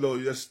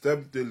تَوَلَّوْا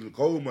يَسْتَبْدِلْ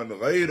قَوْمًا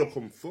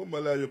غَيْرَكُمْ ثُمَّ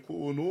لَا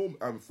يَكُونُوا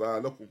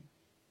أَمْثَالَكُمْ.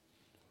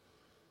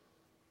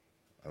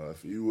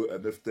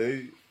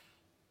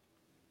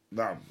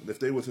 If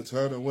they were to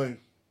turn away,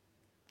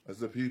 as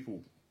the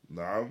people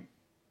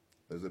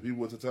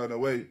were to turn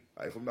away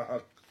from the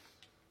haqq,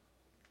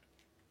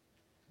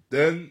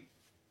 then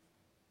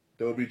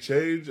there will be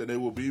change and they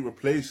will be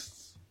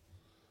replaced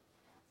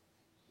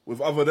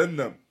with other than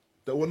them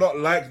that were not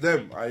like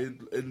them,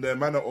 in their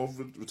manner of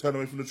return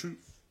away from the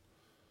truth.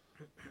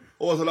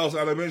 Or as Allah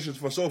Ta'ala mentions,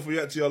 فَسَوْفَ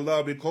يَأْتِي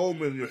اللَّهُ بِقَوْمٍ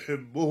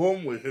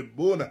يُحِبُّهُمْ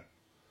وَيُحِبُّونَهُ.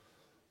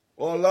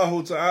 Or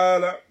Allah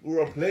Ta'ala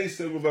will replace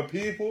them with a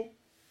people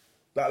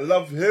that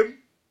love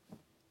Him,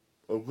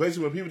 or replace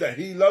them with people that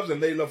He loves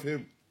and they love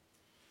Him.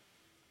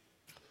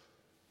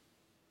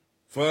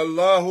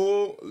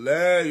 فَاللَّهُ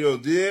لَا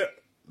يُضِيعُ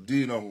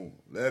دِينَهُ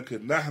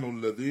لَكِنْ نَحْنُ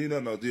الَّذِينَ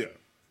نَضِيعُ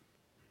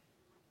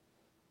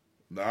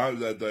نَعَمْ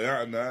لَا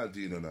ضَيَعْنَا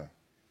دِينَنَا.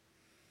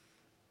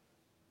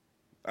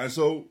 And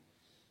so,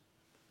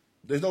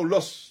 there's no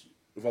loss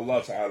with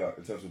Allah Ta'ala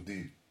in terms of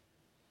deen.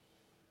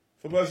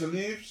 If a person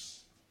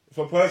leaves, if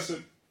a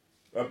person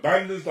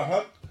abandons the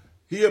haqq,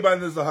 he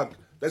abandons the haqq.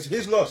 That's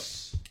his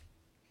loss.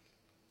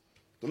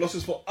 The loss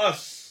is for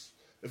us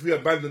if we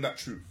abandon that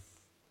truth.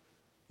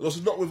 The loss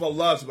is not with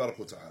Allah Ta'ala.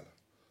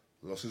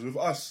 The loss is with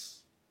us.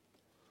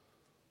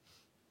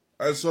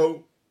 And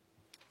so,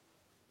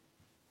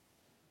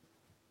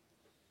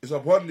 it's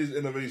upon these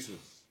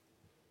innovations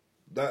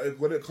that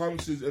when it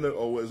comes to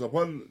it's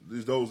upon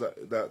those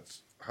that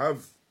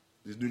have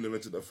these newly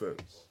invented affairs,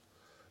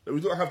 that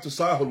we don't have to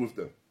sahul with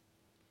them.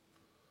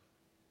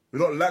 We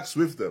don't lax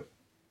with them.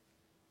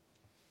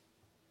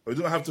 We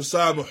don't have to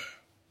samuh.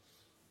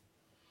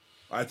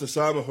 To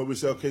samuh when we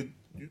say, okay,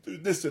 you do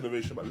this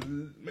innovation, but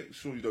make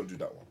sure you don't do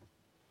that one.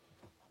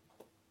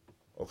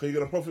 Okay, you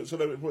got a prophet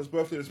celebrate for his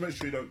birthday, let's make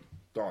sure you don't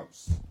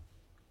dance.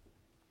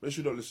 Make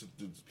sure you don't listen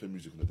to play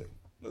music on the day.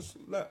 It's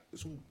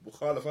all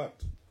mukhalafat.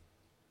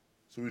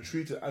 So we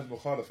treat it as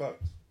mukhalafat.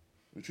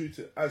 We treat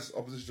it as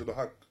opposition to the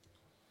haqq.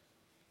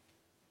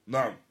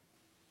 Now,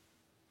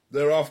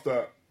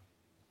 thereafter,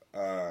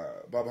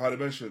 Barbahari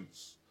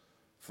mentions,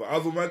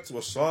 فَعَظُمَتْ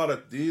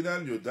وَصَارَتْ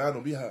دِينًا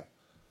يُدَانُ بِهَا.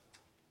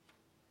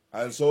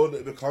 And so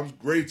it becomes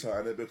greater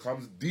and it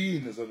becomes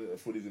deen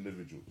for these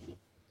individuals.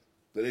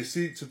 That they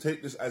seek to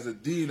take this as a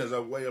deen, as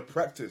a way of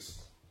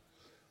practice.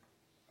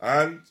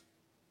 And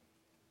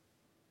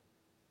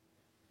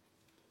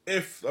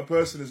if a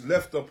person is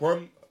left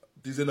upon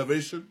these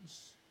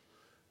innovations,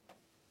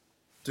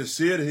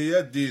 تسير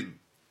هي دين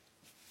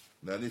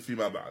يعني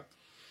فيما بعد.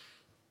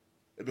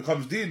 It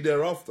becomes deen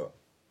thereafter.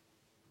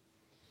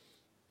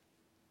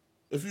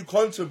 If you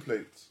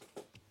contemplate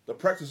the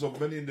practice of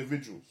many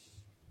individuals,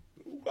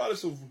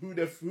 regardless of who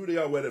they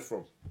are, where they're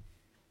from,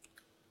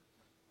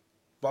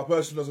 but a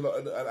person does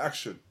an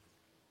action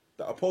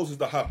that opposes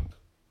the haqq,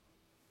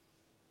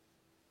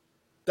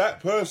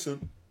 that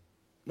person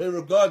may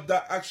regard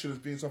that action as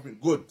being something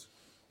good.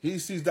 He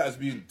sees that as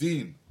being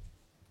deen.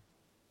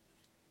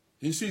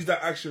 He sees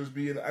that action as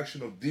being an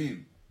action of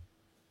deen.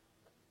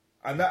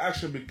 And that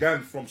action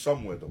began from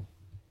somewhere though.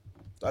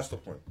 That's the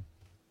point.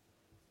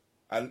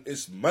 And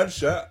its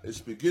mansha,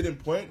 its beginning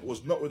point,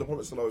 was not with the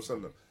Prophet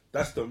ﷺ.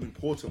 That's the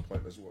important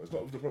point as well. It's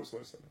not with the Prophet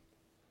ﷺ.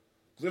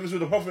 Because if it's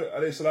with the Prophet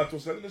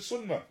ﷺ, it's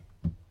sunnah.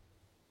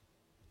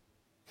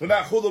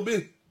 فَنَأْخُذُ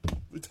بِهِ.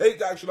 We take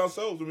the action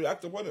ourselves and we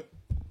act upon it.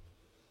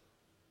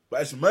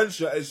 But its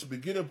mansha, its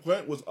beginning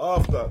point, was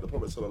after the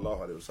Prophet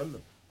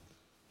ﷺ.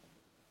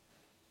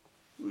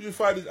 You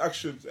find these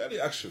actions, any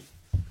action.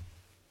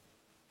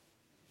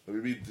 It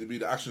would be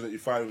the actions that you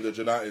find with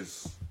the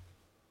janaiz,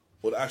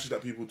 or the actions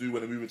that people do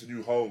when they move into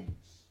new homes.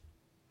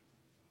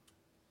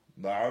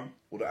 Naam,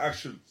 or the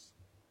actions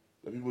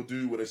that people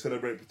do when they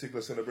celebrate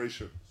particular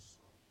celebrations.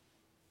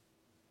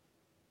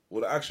 Or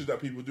the actions that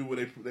people do when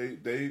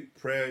they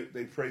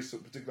pray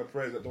some particular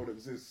prayers that don't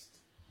exist.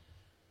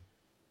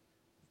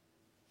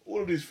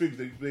 All of these things,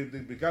 they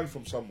began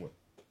from somewhere.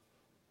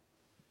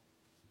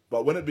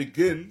 But when it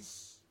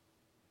begins,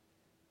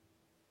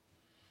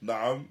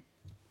 naam,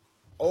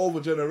 over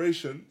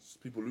generations,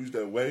 people lose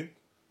their way.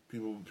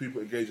 People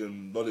engage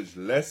in knowledge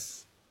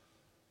less.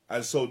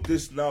 And so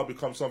this now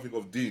becomes something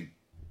of deen.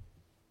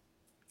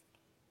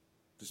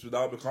 This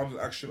now becomes an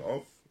action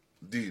of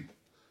deen.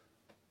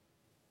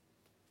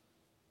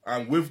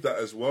 And with that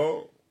as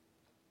well,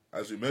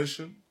 as we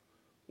mentioned,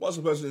 once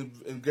a person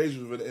engages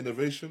with an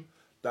innovation,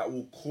 that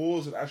will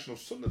cause an action of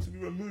sunnah to be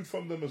removed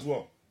from them as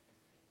well.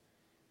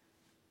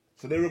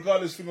 So they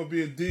regard this thing of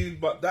being deen,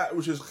 but that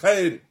which is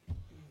khair,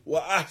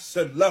 wa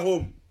ahsan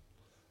lahum,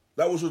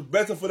 that which was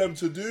better for them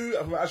to do,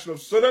 and from an action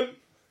of sunnah,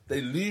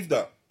 they leave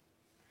that.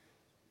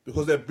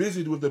 Because they're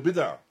busy with the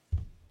bid'ah.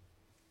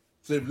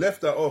 So they've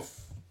left that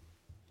off.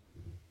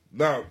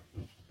 Now,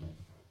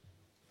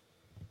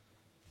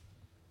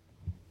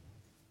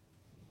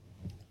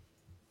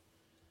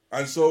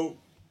 and so,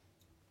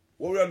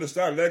 what we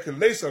understand, لكن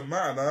ليس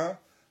معنى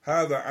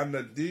هذا أن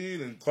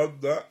الدين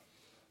انقضى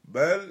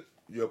بل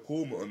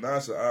يقوم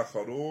الناس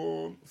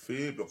آخرون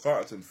في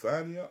بقاعة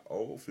ثانية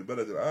أو في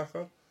بلد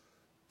آخر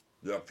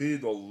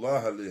يقيد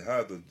الله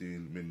لهذا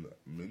الدين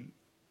من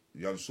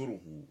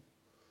ينصره.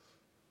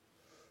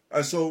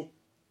 And so,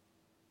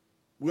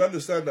 we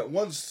understand that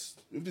once,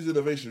 with these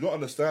innovations, we don't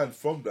understand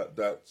from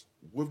that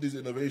with these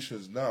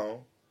innovations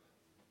now,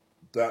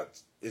 that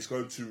it's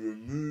going to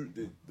remove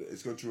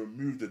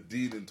the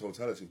deen in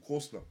totality. Of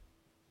course not.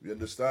 We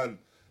understand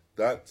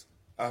that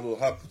Ahlul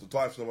Haq, the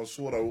Ta'if of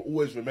Mansura, will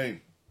always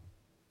remain.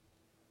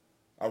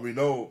 And we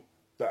know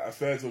that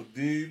affairs of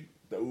deen,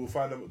 that we will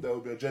find them, that will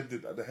be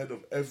agended at the head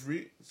of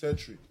every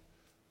century.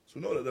 So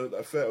we know that the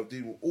affair of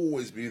deen will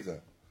always be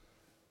there.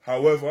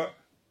 However,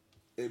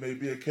 it may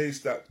be a case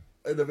that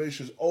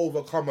innovations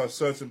overcome a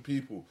certain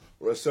people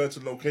or a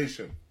certain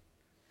location.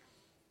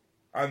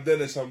 And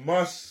then it's a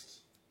must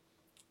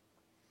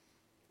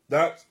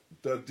that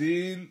the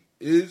deen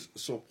is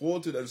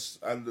supported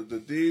and the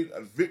deen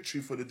and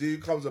victory for the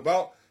deen comes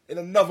about in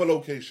another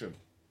location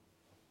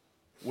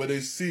where they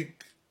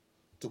seek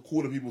to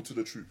call the people to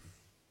the truth.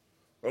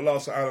 Allah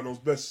Ta'ala knows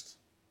best.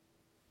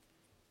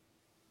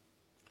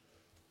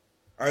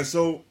 And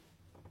so,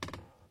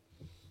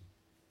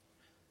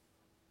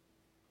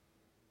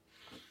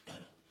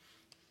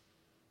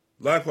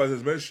 likewise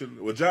as mentioned,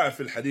 وجاء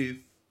في الحديث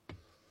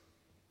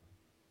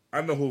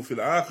أنه في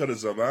الآخر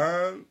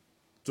الزمان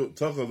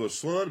تأخذ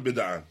السنن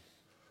بدعا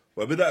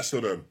وبدع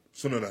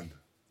سننا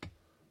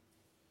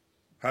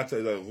حتى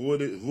إذا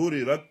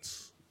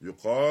غررت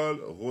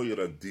يقال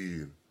غير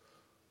الدين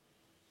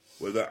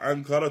وإذا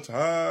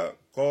أنكرتها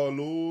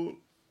قالوا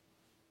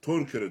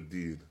تنكر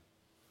الدين.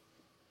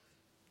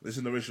 This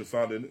is narration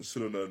found in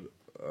Sunan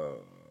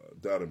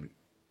Darimi.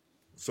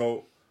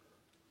 So,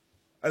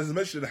 as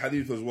mentioned in the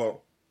hadith as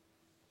well,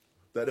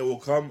 that there will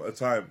come a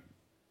time,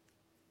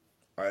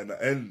 and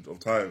the end of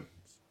time,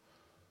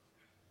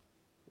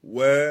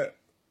 where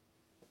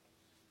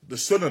the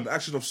sunan, the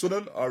action of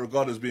sunan, are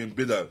regarded as being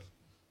bid'ah,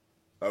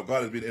 are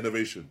regarded as being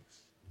innovations.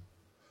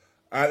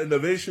 And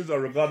innovations are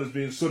regarded as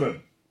being sunan.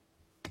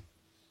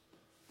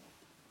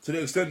 To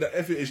the extent that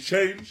if it is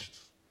changed,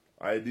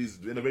 i.e. these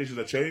innovations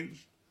are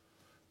changed,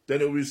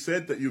 then it will be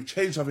said that you've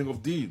changed something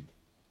of deen.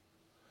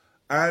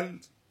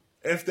 And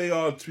if they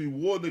are to be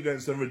warned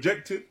against and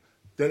rejected,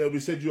 then it will be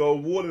said you are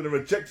warning and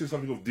rejecting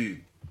something of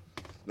deen.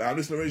 Now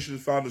this narration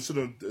is found in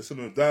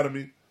Sunan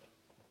Darimi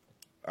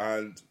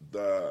and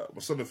the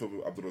Musannaf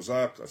of Abdul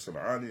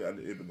As-San'ani and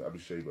Ibn Abi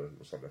Shayba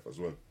Musannaf as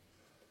well.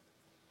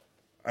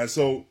 And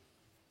so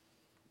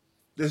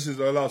this is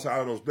Allah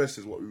Ta'ala knows best,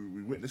 is what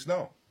we witness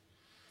now.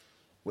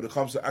 When it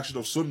comes to action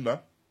of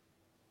sunnah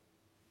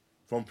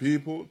from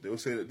people, they will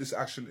say that this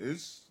action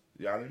is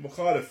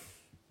mukhalif.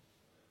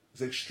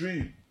 It's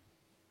extreme.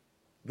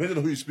 Depending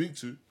on who you speak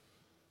to,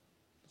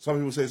 some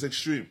people say it's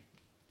extreme.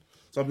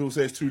 Some people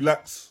say it's too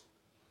lax.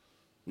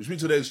 When you speak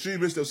to the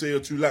extremists, they'll say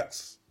you're too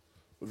lax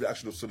with the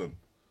action of sunnah.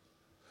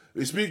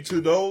 We speak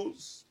to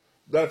those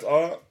that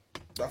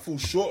fall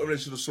short in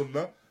relation to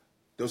sunnah,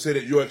 they'll say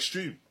that you're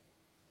extreme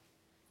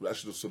with the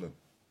action of sunnah.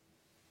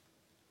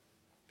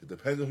 It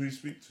depends on who you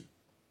speak to.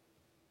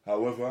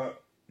 However,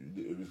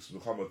 it's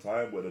become a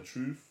time where the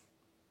truth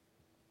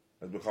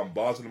has become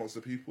batil amongst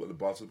the people, and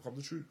the batil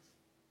becomes the truth.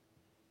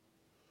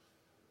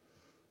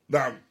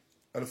 Naam.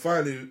 And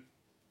finally,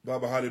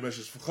 Barbahari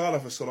mentions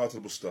فَخَالَفَ الصِّرَاطَ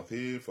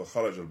الْمُسْتَقِيمِ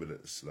فَخَرَجَ مِنَ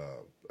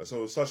الْإِسْلَامِ. And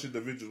so such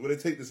individuals, when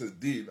they take this as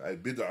deen, a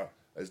bid'ah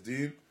as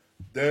deen,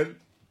 then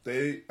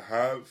they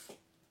have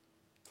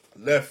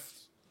left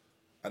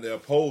and they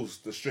oppose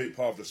the straight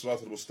path, the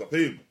Sirat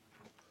al-Mustaqim,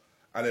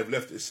 and they've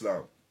left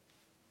Islam.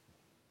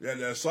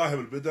 يعني صاحب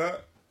البدع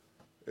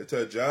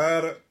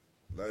يتجار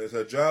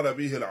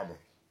به الأمر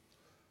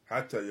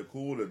حتى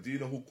يكون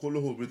دينه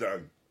كله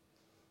بدعا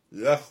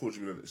يخرج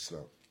من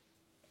الإسلام.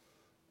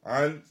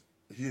 And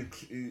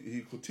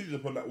he continues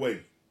upon that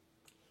way.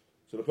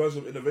 So the person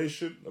of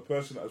innovation, the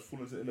person that has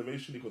fallen into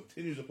innovation, he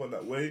continues upon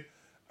that way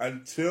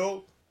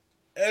until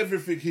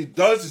everything he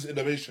does is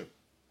innovation.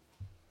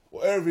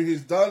 Or everything he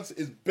does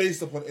is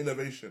based upon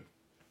innovation.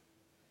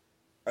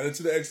 And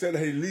to the extent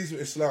that he leaves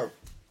with Islam.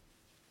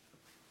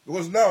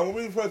 Because now, when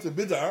we refer to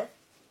bid'ah,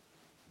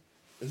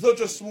 it's not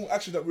just small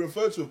action that we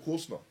refer to, of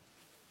course not.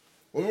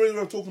 When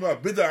we're talking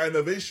about bid'ah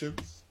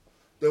innovations,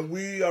 then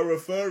we are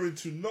referring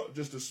to not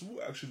just the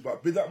small actions,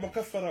 but bid'ah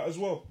mukaffara as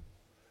well.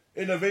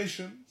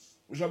 Innovations,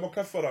 which are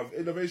mukaffara,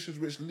 innovations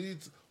which lead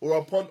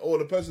or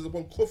the person is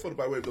upon kufr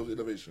by way of those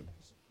innovations.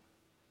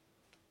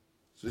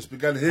 So this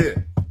began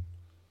here.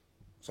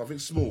 Something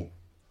small.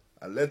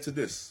 And led to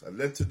this, and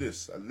led to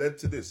this, and led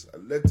to this,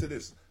 and led to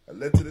this, and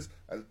led to this,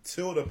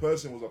 until the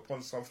person was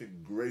upon something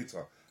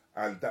greater.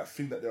 And that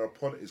thing that they're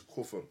upon is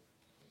kufr.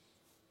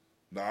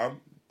 Now,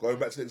 going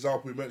back to the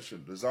example we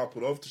mentioned, the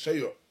example of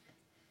Tashayyuh,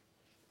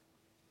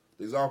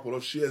 the example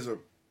of Shi'ism,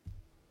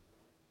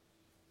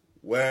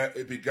 where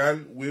it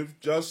began with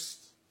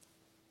just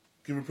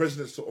giving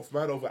precedence to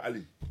Uthman over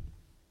Ali.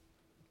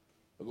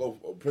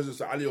 Precedence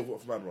to Ali over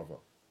Uthman, rather.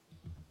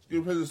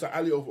 Giving precedence to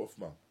Ali over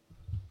Uthman.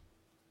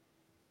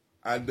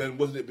 And then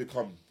what did it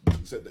become?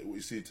 What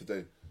you see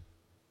today,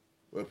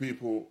 where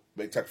people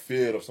make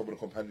takfir of some of the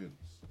companions,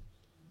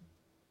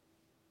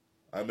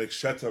 and make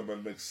shatam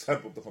and make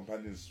sab of the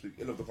companions, speak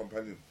ill of the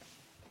companions.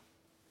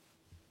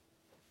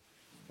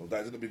 Well,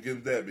 that didn't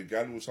begin there. It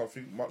began with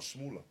something much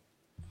smaller,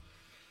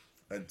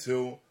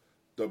 until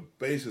the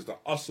basis, the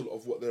asl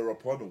of what they were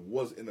upon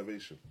was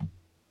innovation,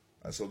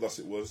 and so thus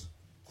it was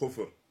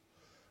kufr,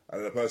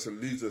 and the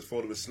person leads the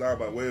fold of Islam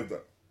by way of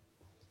that.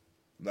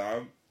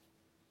 Now,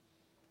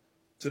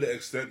 to the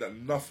extent that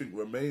nothing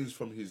remains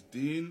from his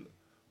deen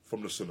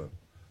from the sunnah.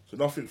 So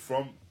nothing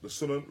from the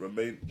sunnah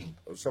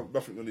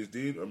nothing on his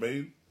deen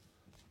remain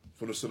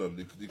from the sunnah.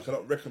 You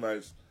cannot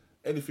recognize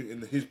anything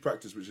in his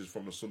practice which is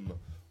from the sunnah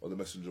or the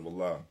messenger of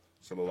Allah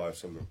sallallahu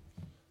alaihi wasallam.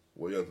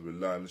 Wa yadhu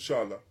billah. And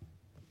inshallah,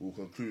 we'll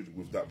conclude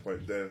with that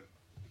point there.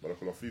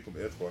 Barakallahu feekum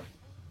ikhwa.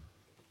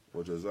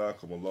 Wa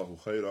jazakum Allahu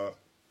khaira.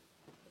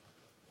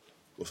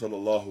 Wa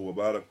sallallahu wa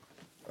barak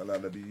ala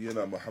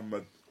nabiyyina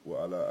Muhammad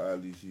وعلى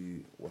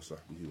آله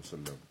وصحبه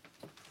وسلم.